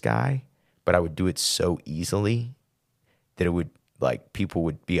beat this guy, but I would do it so easily that it would, like, people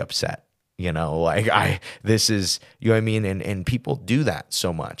would be upset. This is, what I mean? And people do that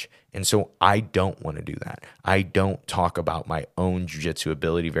so much. And so I don't want to do that. I don't talk about my own jiu-jitsu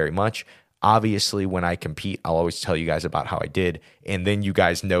ability very much. Obviously, when I compete, I'll always tell you guys about how I did. And then you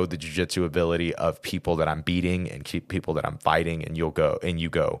guys know the jiu-jitsu ability of people that I'm beating and people that I'm fighting. And you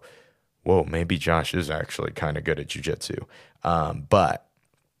go, whoa, maybe Josh is actually kind of good at jiu-jitsu. But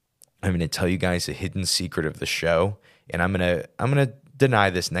I'm going to tell you guys a hidden secret of the show. And I'm going to deny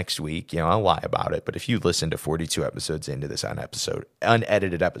this next week. I'll lie about it. But if you listen to 42 episodes into this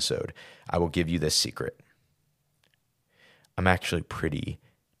unedited episode, I will give you this secret. I'm actually pretty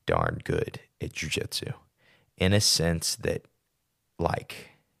darn good at jiu-jitsu in a sense that, like,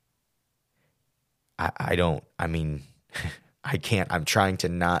 I can't, I'm trying to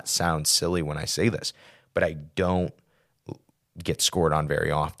not sound silly when I say this, but I don't get scored on very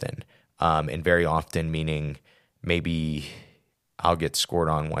often. And very often meaning maybe I'll get scored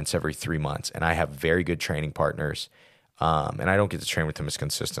on once every 3 months, and I have very good training partners. And I don't get to train with them as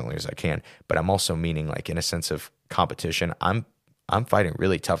consistently as I can, but I'm also meaning, like, in a sense of competition, I'm fighting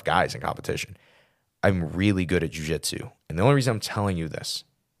really tough guys in competition. I'm really good at jiu-jitsu. And the only reason I'm telling you this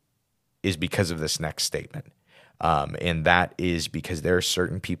is because of this next statement. And that is because there are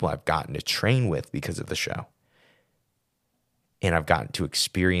certain people I've gotten to train with because of the show. And I've gotten to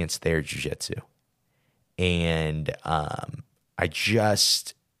experience their jiu-jitsu. And I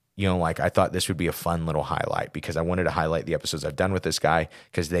just, I thought this would be a fun little highlight because I wanted to highlight the episodes I've done with this guy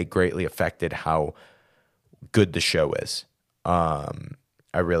because they greatly affected how good the show is.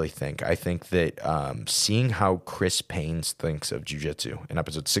 I really think. I think that seeing how Chris Paynes thinks of jiu-jitsu in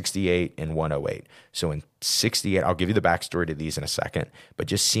episode 68 and 108. So in 68, I'll give you the backstory to these in a second, but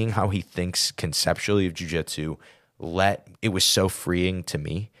just seeing how he thinks conceptually of jiu-jitsu, it was so freeing to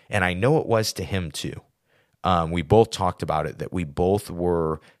me. And I know it was to him too. We both talked about it, that we both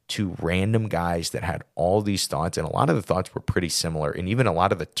were two random guys that had all these thoughts, and a lot of the thoughts were pretty similar, and even a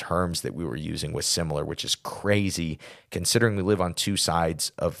lot of the terms that we were using was similar, which is crazy considering we live on two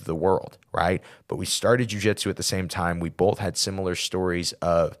sides of the world, right? But we started jiu-jitsu at the same time. We both had similar stories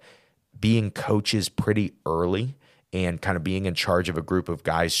of being coaches pretty early and kind of being in charge of a group of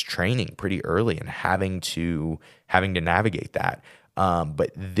guys training pretty early and having to navigate that.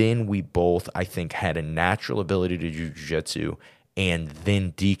 But then we both, I think, had a natural ability to do jiu-jitsu and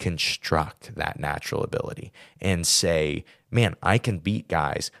then deconstruct that natural ability and say, man, I can beat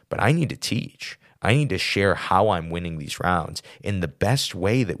guys, but I need to teach. I need to share how I'm winning these rounds. And the best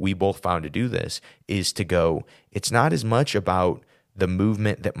way that we both found to do this is to go, it's not as much about the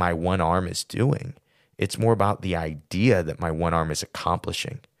movement that my one arm is doing. It's more about the idea that my one arm is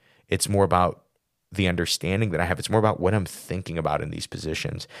accomplishing. It's more about the understanding that I have. It's more about what I'm thinking about in these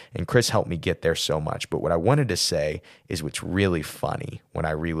positions. And Chris helped me get there so much. But what I wanted to say is what's really funny when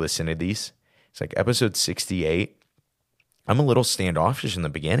I re-listen to these. It's like episode 68. I'm a little standoffish in the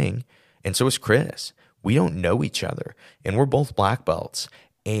beginning, and so is Chris. We don't know each other, and we're both black belts.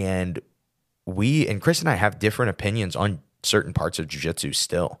 And Chris and I have different opinions on certain parts of jiu-jitsu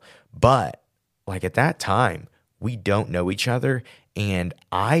still. But like at that time, we don't know each other, and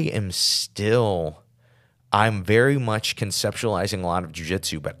I'm very much conceptualizing a lot of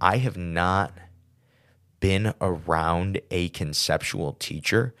jiu-jitsu, but I have not been around a conceptual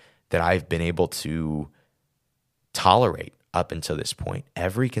teacher that I've been able to tolerate up until this point.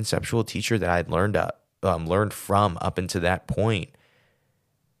 Every conceptual teacher that I'd learned from up until that point,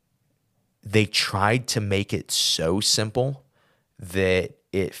 they tried to make it so simple that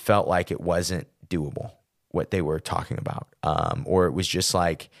it felt like it wasn't doable, what they were talking about. Or it was just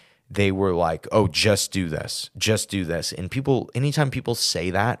like, they were like, oh, just do this. And anytime people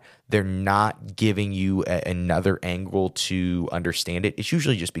say that, they're not giving you another angle to understand it. It's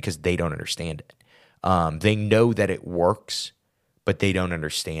usually just because they don't understand it. They know that it works, but they don't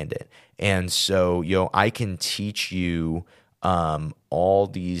understand it. And so, I can teach you all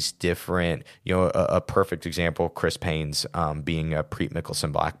these different, a perfect example, Chris Payne's being a Preet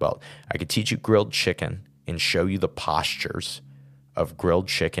Mickelson black belt. I could teach you grilled chicken and show you the postures of grilled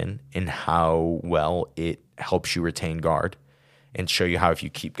chicken and how well it helps you retain guard, and show you how if you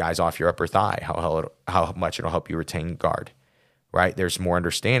keep guys off your upper thigh, how much it'll help you retain guard, right? There's more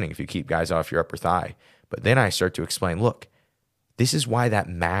understanding if you keep guys off your upper thigh. But then I start to explain, look, this is why that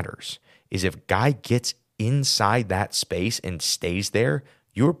matters, is if guy gets inside that space and stays there,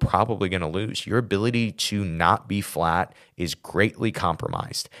 you're probably going to lose. Your ability to not be flat is greatly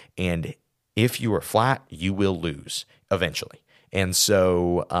compromised. And if you are flat, you will lose eventually. And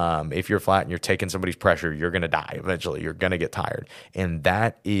so if you're flat and you're taking somebody's pressure, you're going to die eventually. You're going to get tired. And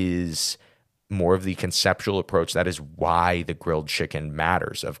that is more of the conceptual approach. That is why the grilled chicken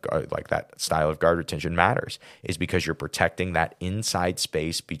matters, like that style of guard retention matters, is because you're protecting that inside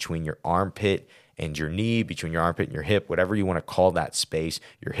space between your armpit and your knee, between your armpit and your hip, whatever you want to call that space,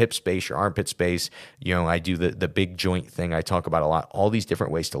 your hip space, your armpit space. I do the big joint thing I talk about a lot, all these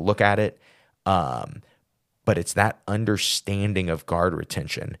different ways to look at it. But it's that understanding of guard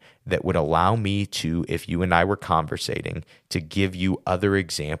retention that would allow me to, if you and I were conversating, to give you other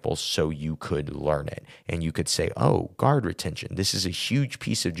examples so you could learn it. And you could say, oh, guard retention, this is a huge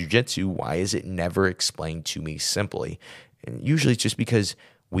piece of jiu-jitsu. Why is it never explained to me simply? And usually it's just because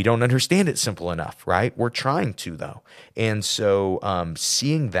we don't understand it simple enough, right? We're trying to, though. And so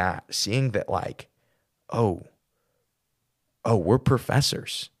seeing that like, oh, we're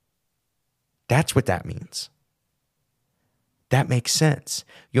professors. That's what that means. That makes sense.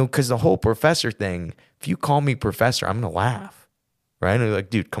 Because the whole professor thing, if you call me professor, I'm going to laugh, right? And you're like,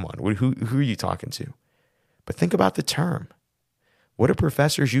 dude, come on. Who are you talking to? But think about the term. What do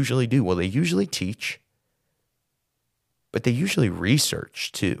professors usually do? Well, they usually teach, but they usually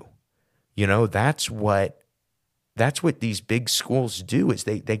research too. That's what these big schools do, is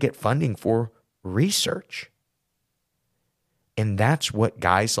they get funding for research. And that's what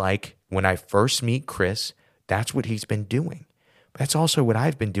guys like, when I first meet Chris, that's what he's been doing. But that's also what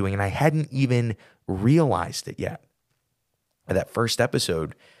I've been doing, and I hadn't even realized it yet. That first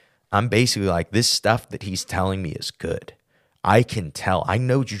episode, I'm basically like, this stuff that he's telling me is good. I can tell. I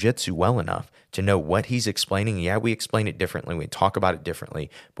know jiu-jitsu well enough to know what he's explaining. Yeah, we explain it differently. We talk about it differently,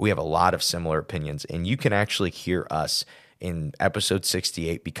 but we have a lot of similar opinions. And you can actually hear us in episode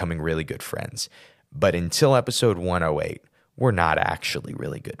 68 becoming really good friends. But until episode 108, we're not actually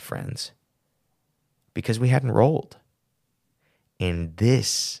really good friends because we hadn't rolled. And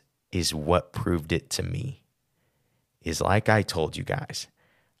this is what proved it to me, is like I told you guys,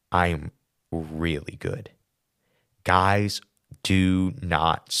 I'm really good. Guys, do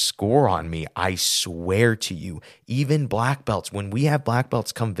not score on me. I swear to you, even black belts, when we have black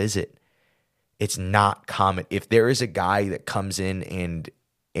belts come visit, it's not common. If there is a guy that comes in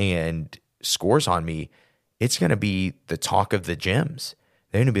and scores on me, it's going to be the talk of the gyms.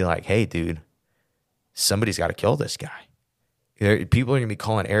 They're going to be like, hey, dude, somebody's got to kill this guy. People are going to be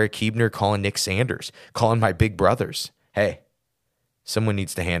calling Eric Hebner, calling Nick Sanders, calling my big brothers. Hey, someone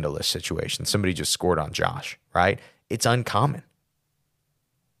needs to handle this situation. Somebody just scored on Josh, right? It's uncommon.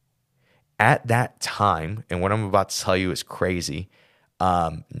 At that time, and what I'm about to tell you is crazy,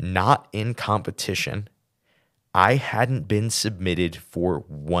 not in competition, I hadn't been submitted for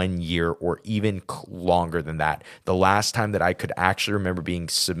 1 year or even longer than that. The last time that I could actually remember being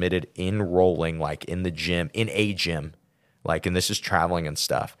submitted enrolling, like in the gym, in a gym, like, and this is traveling and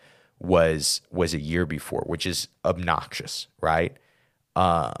stuff, was a year before, which is obnoxious, right?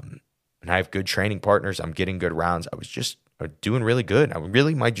 And I have good training partners. I'm getting good rounds. I was just doing really good.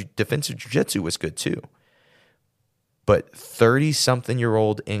 My defensive jiu-jitsu was good too. But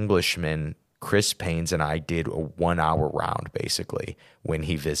 30-something-year-old Englishman Chris Paines and I did a 1-hour round basically when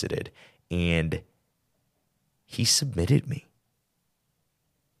he visited, and he submitted me.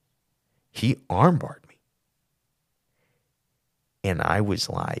 He armbarred me. And I was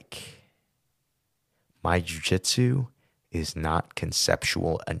like, my jiu-jitsu is not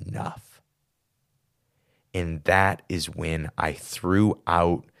conceptual enough. And that is when I threw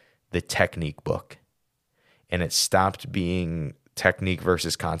out the technique book, and it stopped being technique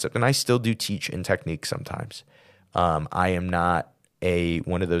versus concept. And I still do teach in technique sometimes. I am not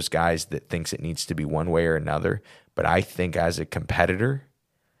one of those guys that thinks it needs to be one way or another, but I think as a competitor,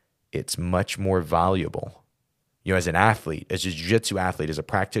 it's much more valuable. As an athlete, as a jiu-jitsu athlete, as a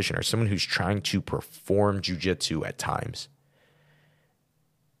practitioner, someone who's trying to perform jiu-jitsu at times,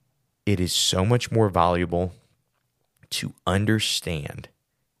 it is so much more valuable to understand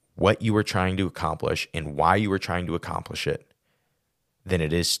what you were trying to accomplish and why you were trying to accomplish it than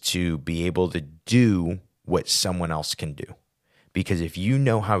it is to be able to do what someone else can do. Because if you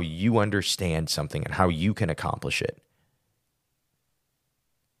know how you understand something and how you can accomplish it,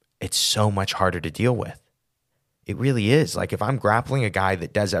 it's so much harder to deal with. It really is. Like, if I'm grappling a guy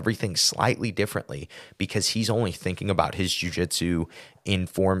that does everything slightly differently because he's only thinking about his jiu-jitsu in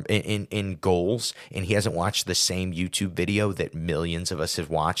goals, and he hasn't watched the same YouTube video that millions of us have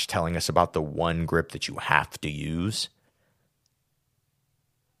watched telling us about the one grip that you have to use,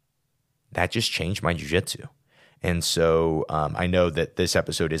 that just changed my jiu-jitsu. And so I know that this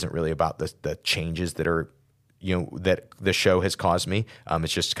episode isn't really about the changes that are, that the show has caused me.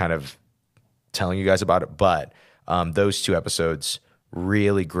 It's just kind of telling you guys about it. But those 2 episodes,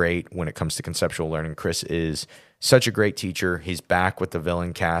 really great when it comes to conceptual learning. Chris is such a great teacher. He's back with the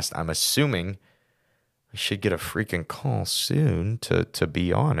Villain Cast. I'm assuming I should get a freaking call soon to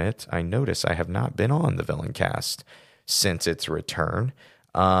be on it. I notice I have not been on the Villain Cast since its return.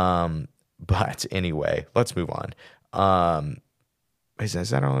 But anyway, let's move on. Is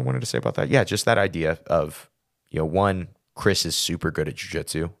that all I wanted to say about that? Yeah, just that idea of, one, Chris is super good at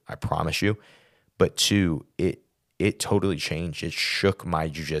jiu-jitsu, I promise you. But 2, it totally changed. It shook my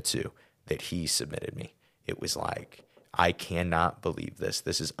jiu-jitsu that he submitted me. It was like, I cannot believe this.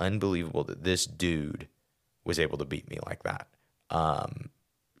 This is unbelievable that this dude was able to beat me like that.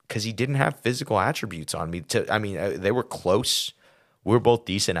 Because he didn't have physical attributes on me. They were close. We were both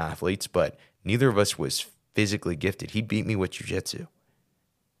decent athletes, but neither of us was physically gifted. He beat me with jiu-jitsu.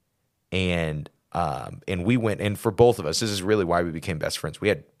 And we went, and for both of us, this is really why we became best friends. We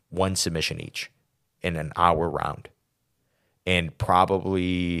had 1 submission each in an hour round, and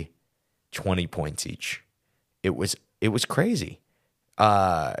probably 20 points each. It was crazy.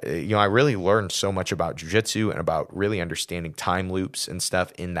 I really learned so much about jiu-jitsu and about really understanding time loops and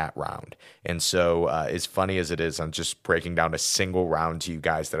stuff in that round. And so as funny as it is, I'm just breaking down a single round to you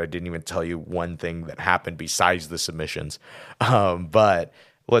guys that I didn't even tell you one thing that happened besides the submissions. But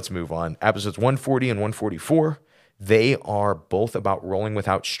let's move on. Episodes 140 and 144, they are both about rolling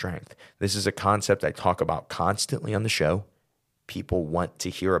without strength. This is a concept I talk about constantly on the show. People want to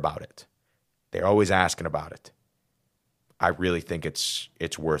hear about it. They're always asking about it. I really think it's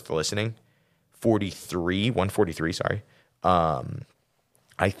worth listening. 143, sorry.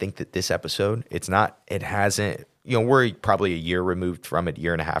 I think that this episode, we're probably a year removed from it,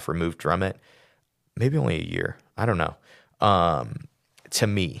 year and a half removed from it. Maybe only a year. I don't know. To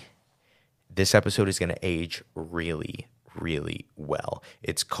me, this episode is going to age really, really well.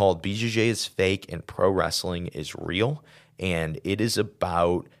 It's called BJJ is Fake and Pro Wrestling is Real. And it is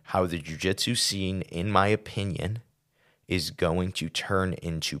about how the jiu-jitsu scene, in my opinion, is going to turn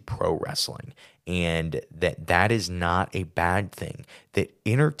into pro wrestling, and that is not a bad thing. That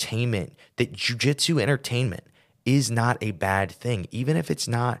jiu-jitsu entertainment is not a bad thing. Even if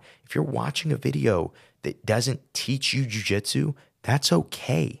you're watching a video that doesn't teach you jiu-jitsu, that's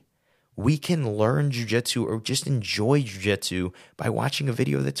okay. We can learn jiu-jitsu or just enjoy jiu-jitsu by watching a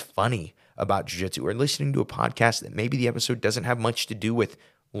video that's funny about jiu-jitsu, or listening to a podcast that maybe the episode doesn't have much to do with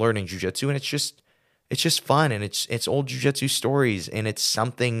learning jiu-jitsu, and it's just fun, and it's old jiu-jitsu stories, and it's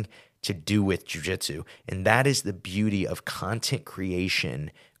something to do with jiu-jitsu. And that is the beauty of content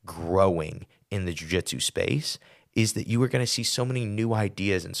creation growing in the jiu-jitsu space, is that you are going to see so many new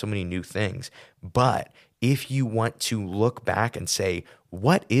ideas and so many new things. But if you want to look back and say,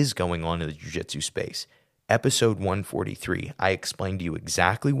 what is going on in the jiu-jitsu space? Episode 143, I explained to you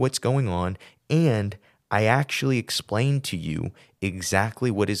exactly what's going on, and I actually explained to you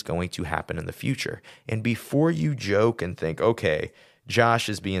exactly what is going to happen in the future. And before you joke and think, okay, Josh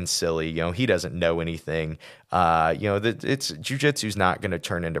is being silly, he doesn't know anything, it's jiu-jitsu's not going to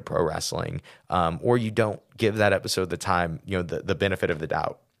turn into pro wrestling, or you don't give that episode the time, the benefit of the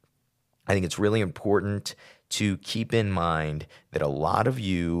doubt. I think it's really important to keep in mind that a lot of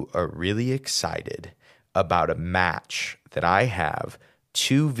you are really excited about a match that I have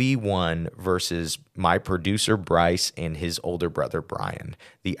 2v1 versus my producer Bryce and his older brother Brian,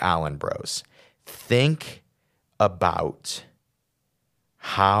 the Allen Bros. Think about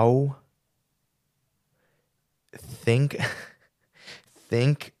how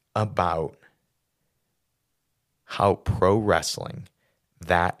pro wrestling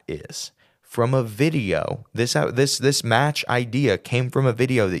that is. From a video, this match idea came from a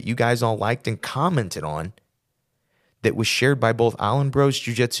video that you guys all liked and commented on that was shared by both Allen Bros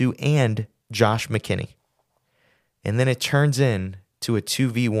Jiu-Jitsu and Josh McKinney. And then it turns into a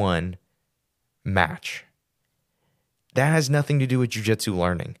 2v1 match. That has nothing to do with jiu-jitsu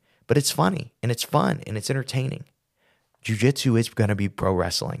learning, but it's funny and it's fun and it's entertaining. Jiu-jitsu is going to be pro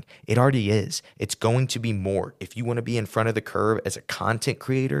wrestling. It already is. It's going to be more. If you want to be in front of the curve as a content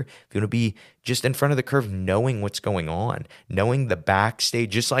creator, if you want to be just in front of the curve, knowing what's going on, knowing the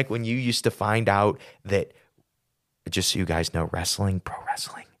backstage, just like when you used to find out that, just so you guys know, pro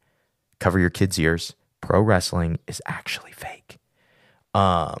wrestling, cover your kids' ears, pro wrestling is actually fake.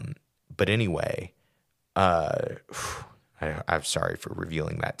 But anyway, I'm sorry for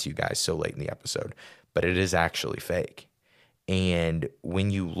revealing that to you guys so late in the episode, but it is actually fake. And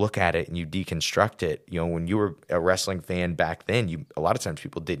when you look at it and you deconstruct it, when you were a wrestling fan back then, a lot of times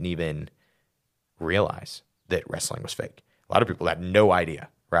people didn't even realize that wrestling was fake. A lot of people had no idea,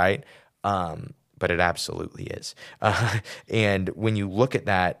 right? But it absolutely is. And when you look at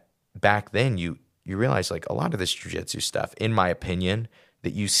that back then, you realize like a lot of this jiu-jitsu stuff, in my opinion,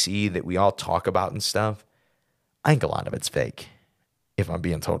 that you see that we all talk about and stuff, I think a lot of it's fake, if I'm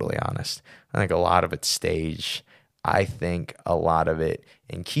being totally honest. I think a lot of it's staged. I think a lot of it,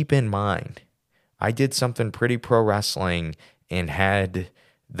 and keep in mind, I did something pretty pro wrestling and had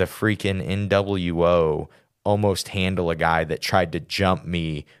the freaking NWO almost handle a guy that tried to jump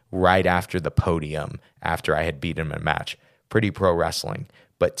me right after the podium after I had beat him in a match. Pretty pro wrestling.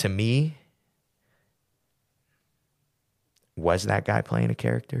 But to me, was that guy playing a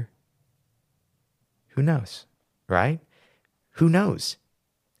character? Who knows, right? Who knows?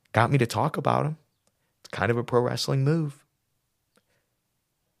 Got me to talk about him. It's kind of a pro wrestling move.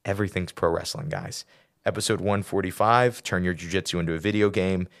 Everything's pro wrestling, guys. Episode 145, turn your jiu-jitsu into a video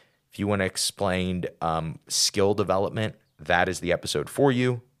game. If you want to explain skill development, that is the episode for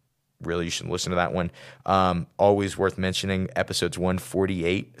you. Really, you should listen to that one. Always worth mentioning, episodes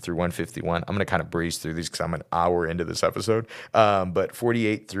 148 through 151. I'm going to kind of breeze through these because I'm an hour into this episode. But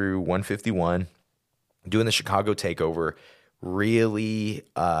 48 through 151, doing the Chicago takeover, really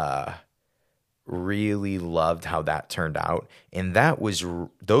loved how that turned out. And those were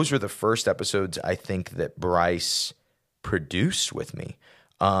the first episodes I think that Bryce produced with me.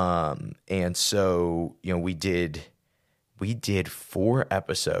 And so, we did 4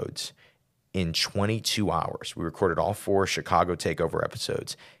 episodes in 22 hours. We recorded all 4 Chicago takeover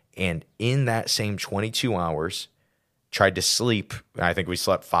episodes. And in that same 22 hours, tried to sleep. I think we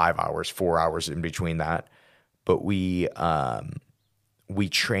slept 5 hours, 4 hours in between that. But we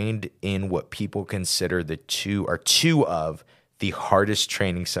trained in what people consider two of the hardest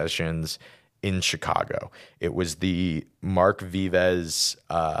training sessions in Chicago. It was the Mark Vives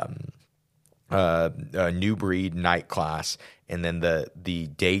New Breed night class, and then the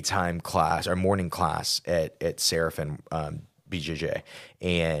daytime class or morning class at Seraphin BJJ.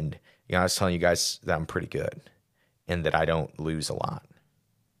 And I was telling you guys that I'm pretty good and that I don't lose a lot.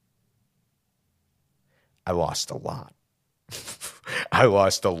 I lost a lot. I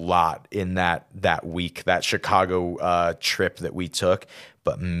lost a lot in that week, that Chicago trip that we took.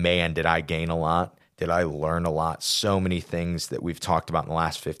 But man, did I gain a lot. Did I learn a lot. So many things that we've talked about in the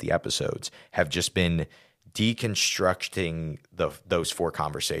last 50 episodes have just been deconstructing those 4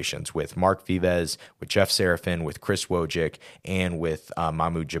 conversations with Mark Vives, with Jeff Seraphin, with Chris Wojcik, and with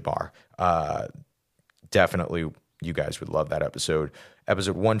Mahmoud Jabbar. Definitely, you guys would love that episode.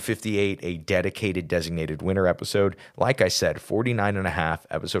 Episode 158, a dedicated designated winner episode. Like I said, 49.5,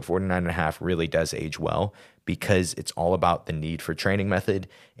 episode 49.5 really does age well because it's all about the need for training method.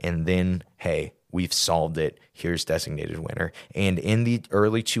 And then, hey, we've solved it. Here's designated winner. And in the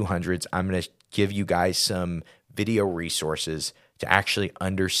early 200s, I'm going to give you guys some video resources to actually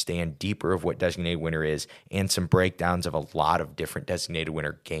understand deeper of what designated winner is and some breakdowns of a lot of different designated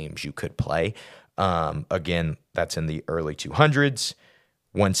winner games you could play. Again, that's in the early 200s.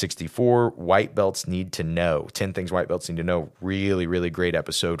 164, white belts need to know. 10 things white belts need to know. Really, really great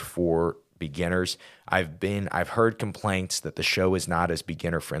episode for beginners. I've heard complaints that the show is not as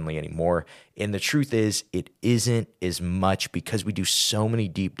beginner friendly anymore. And the truth is, it isn't as much because we do so many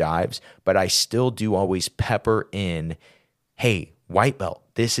deep dives, but I still do always pepper in, hey, white belt,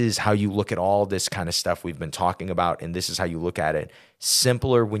 this is how you look at all this kind of stuff we've been talking about, and this is how you look at it.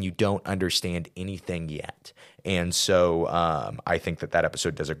 Simpler when you don't understand anything yet. And so I think that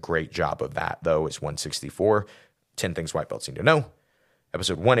episode does a great job of that, though. It's 164, 10 things white belts need to know.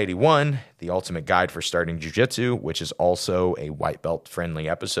 Episode 181, the ultimate guide for starting jiu-jitsu, which is also a white belt friendly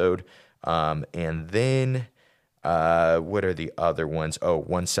episode. And then what are the other ones?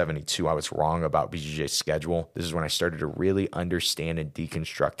 172, I was wrong about BJJ's schedule. This is when I started to really understand and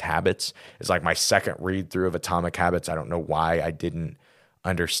deconstruct habits. It's like my second read through of Atomic Habits. I don't know why I didn't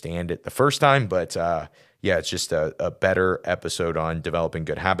understand it the first time, but yeah, it's just a better episode on developing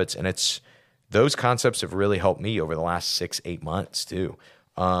good habits. And those concepts have really helped me over the last 6-8 months too.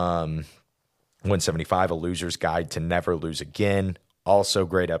 175, A Loser's Guide to Never Lose Again. Also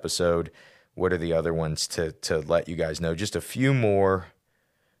great episode. What are the other ones to let you guys know? Just a few more.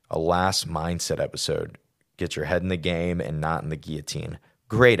 A last mindset episode. Get your head in the game and not in the guillotine.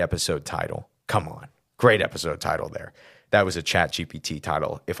 Great episode title. Come on. Great episode title there. That was a ChatGPT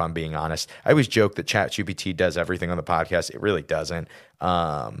title, if I'm being honest. I always joke that ChatGPT does everything on the podcast. It really doesn't.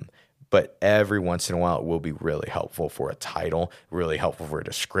 But every once in a while, it will be really helpful for a title, really helpful for a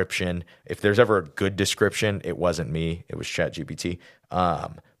description. If there's ever a good description, it wasn't me. It was ChatGPT.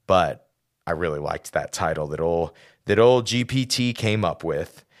 But I really liked that title that old GPT came up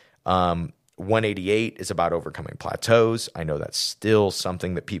with. 188 is about overcoming plateaus. I know that's still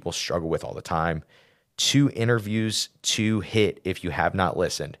something that people struggle with all the time. 2 interviews to hit if you have not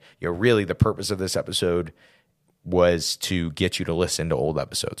listened. Really the purpose of this episode was to get you to listen to old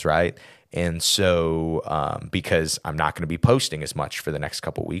episodes, right? And so because I'm not going to be posting as much for the next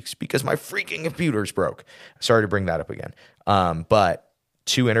couple weeks because my freaking computer's broke. Sorry to bring that up again. But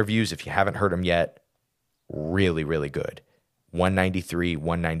 2 interviews, if you haven't heard them yet, really, really good. 193,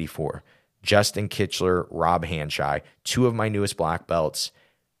 194. Justin Kitchler, Rob Hanshai, 2 of my newest black belts.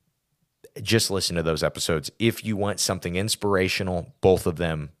 Just listen to those episodes. If you want something inspirational, both of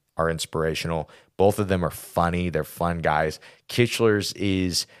them are inspirational. Both of them are funny. They're fun guys. Kitchler's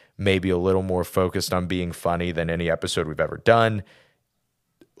is maybe a little more focused on being funny than any episode we've ever done.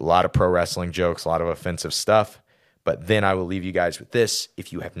 A lot of pro wrestling jokes, a lot of offensive stuff. But then I will leave you guys with this.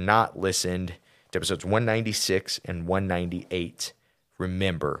 If you have not listened to episodes 196 and 198,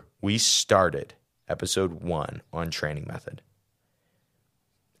 remember, we started episode 1 on training method.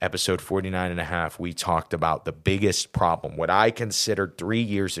 Episode 49 and a half, we talked about the biggest problem, what I considered 3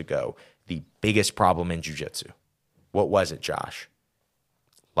 years ago, the biggest problem in jiu-jitsu. What was it, Josh?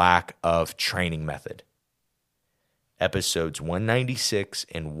 Lack of training method. Episodes 196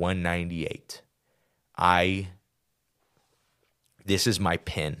 and 198. This is my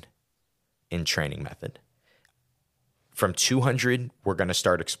pin in training method. From 200, we're going to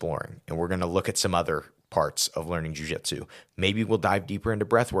start exploring, and we're going to look at some other parts of learning jiu-jitsu. Maybe we'll dive deeper into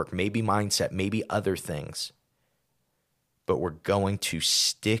breath work, maybe mindset, maybe other things. But we're going to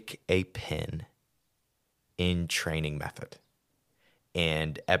stick a pin in training method.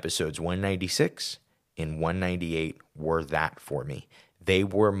 And episodes 196 and 198 were that for me. They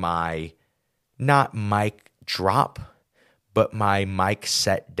were my, not mic drop, but my mic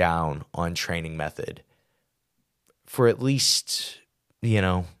set down on training method. For at least,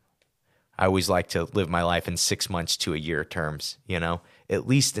 I always like to live my life in 6 months to a year terms, at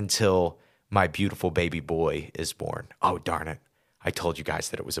least until my beautiful baby boy is born. Oh, darn it. I told you guys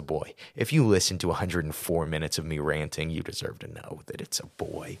that it was a boy. If you listen to 104 minutes of me ranting, you deserve to know that it's a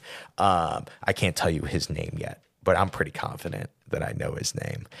boy. I can't tell you his name yet, but I'm pretty confident that I know his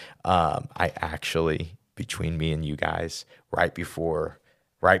name. I actually, between me and you guys, right before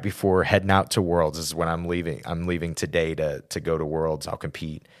heading out to Worlds, this is when I'm leaving. I'm leaving today to go to Worlds. I'll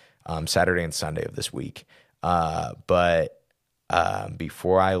compete Saturday and Sunday of this week. But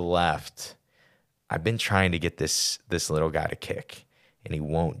before I left, I've been trying to get this little guy to kick, and he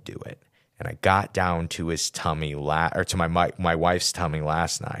won't do it. And I got down to his tummy, to my wife's tummy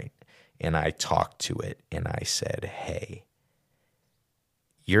last night, and I talked to it, and I said, "Hey,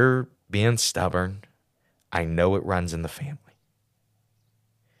 you're being stubborn. I know it runs in the family.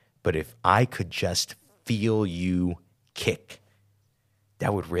 But if I could just feel you kick,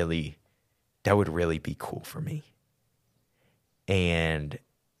 that would really that would really be cool for me. And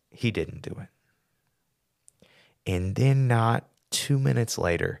he didn't do it. And then not 2 minutes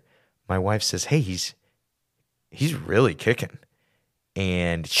later, my wife says, hey, he's really kicking.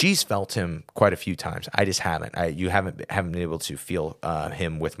 And she's felt him quite a few times. I just haven't. You haven't been able to feel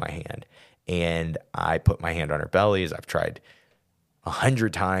him with my hand. And I put my hand on her belly, as I've tried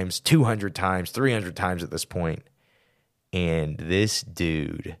 100 times, 200 times, 300 times at this point. And this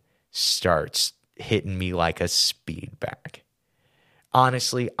dude starts hitting me like a speed bag.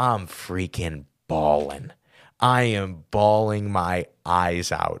 Honestly, I'm freaking bawling. I am bawling my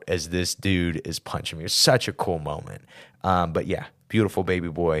eyes out as this dude is punching me. It's such a cool moment. But yeah, beautiful baby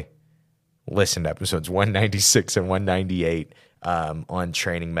boy. Listen to episodes 196 and 198 on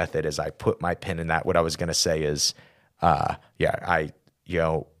training method. As I put my pin in that, what I was going to say is,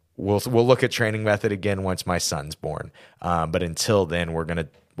 we'll look at training method again once my son's born. But until then, we're gonna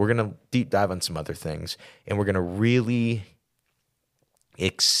deep dive on some other things, and we're gonna really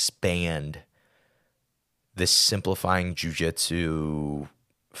expand this simplifying jiu-jitsu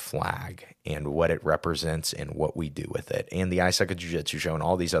flag and what it represents and what we do with it, and the ISAJJ Jiu-Jitsu show and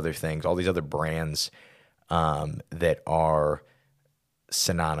all these other things, all these other brands that are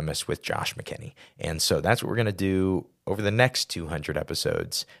synonymous with Josh McKinney. And so that's what we're going to do over the next 200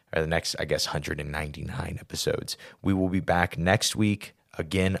 episodes, or the next, 199 episodes. We will be back next week,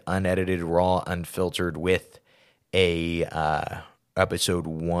 again, unedited, raw, unfiltered, with episode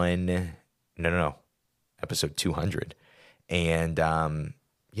 200. And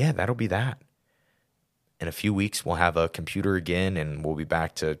that'll be that. In a few weeks, we'll have a computer again, and we'll be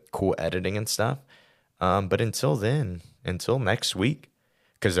back to cool editing and stuff. But until then, until next week,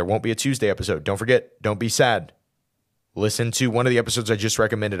 because there won't be a Tuesday episode. Don't forget, don't be sad. Listen to one of the episodes I just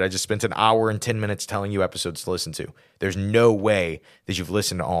recommended. I just spent an hour and 10 minutes telling you episodes to listen to. There's no way that you've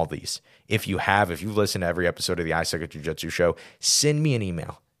listened to all these. If you've listened to every episode of the ISAJJ Jiu-Jitsu show, send me an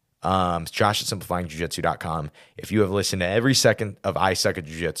email. It's josh@simplifyingjiujitsu.com. If you have listened to every second of ISAJJ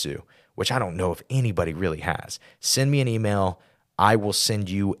Jiu-Jitsu, which I don't know if anybody really has, send me an email. I will send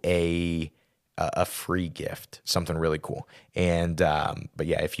you a free gift, something really cool. And but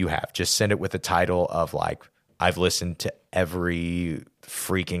yeah, if you have, just send it with the title of like, I've listened to every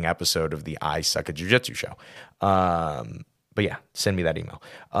freaking episode of the ISAJJ Jiu-Jitsu show. But yeah, send me that email.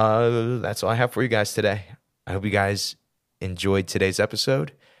 That's all I have for you guys today. I hope you guys enjoyed today's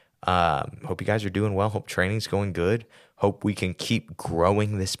episode. Hope you guys are doing well. Hope training's going good. Hope we can keep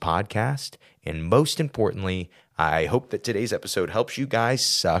growing this podcast. And most importantly, I hope that today's episode helps you guys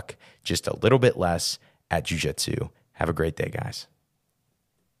suck just a little bit less at jiu-jitsu. Have a great day, guys.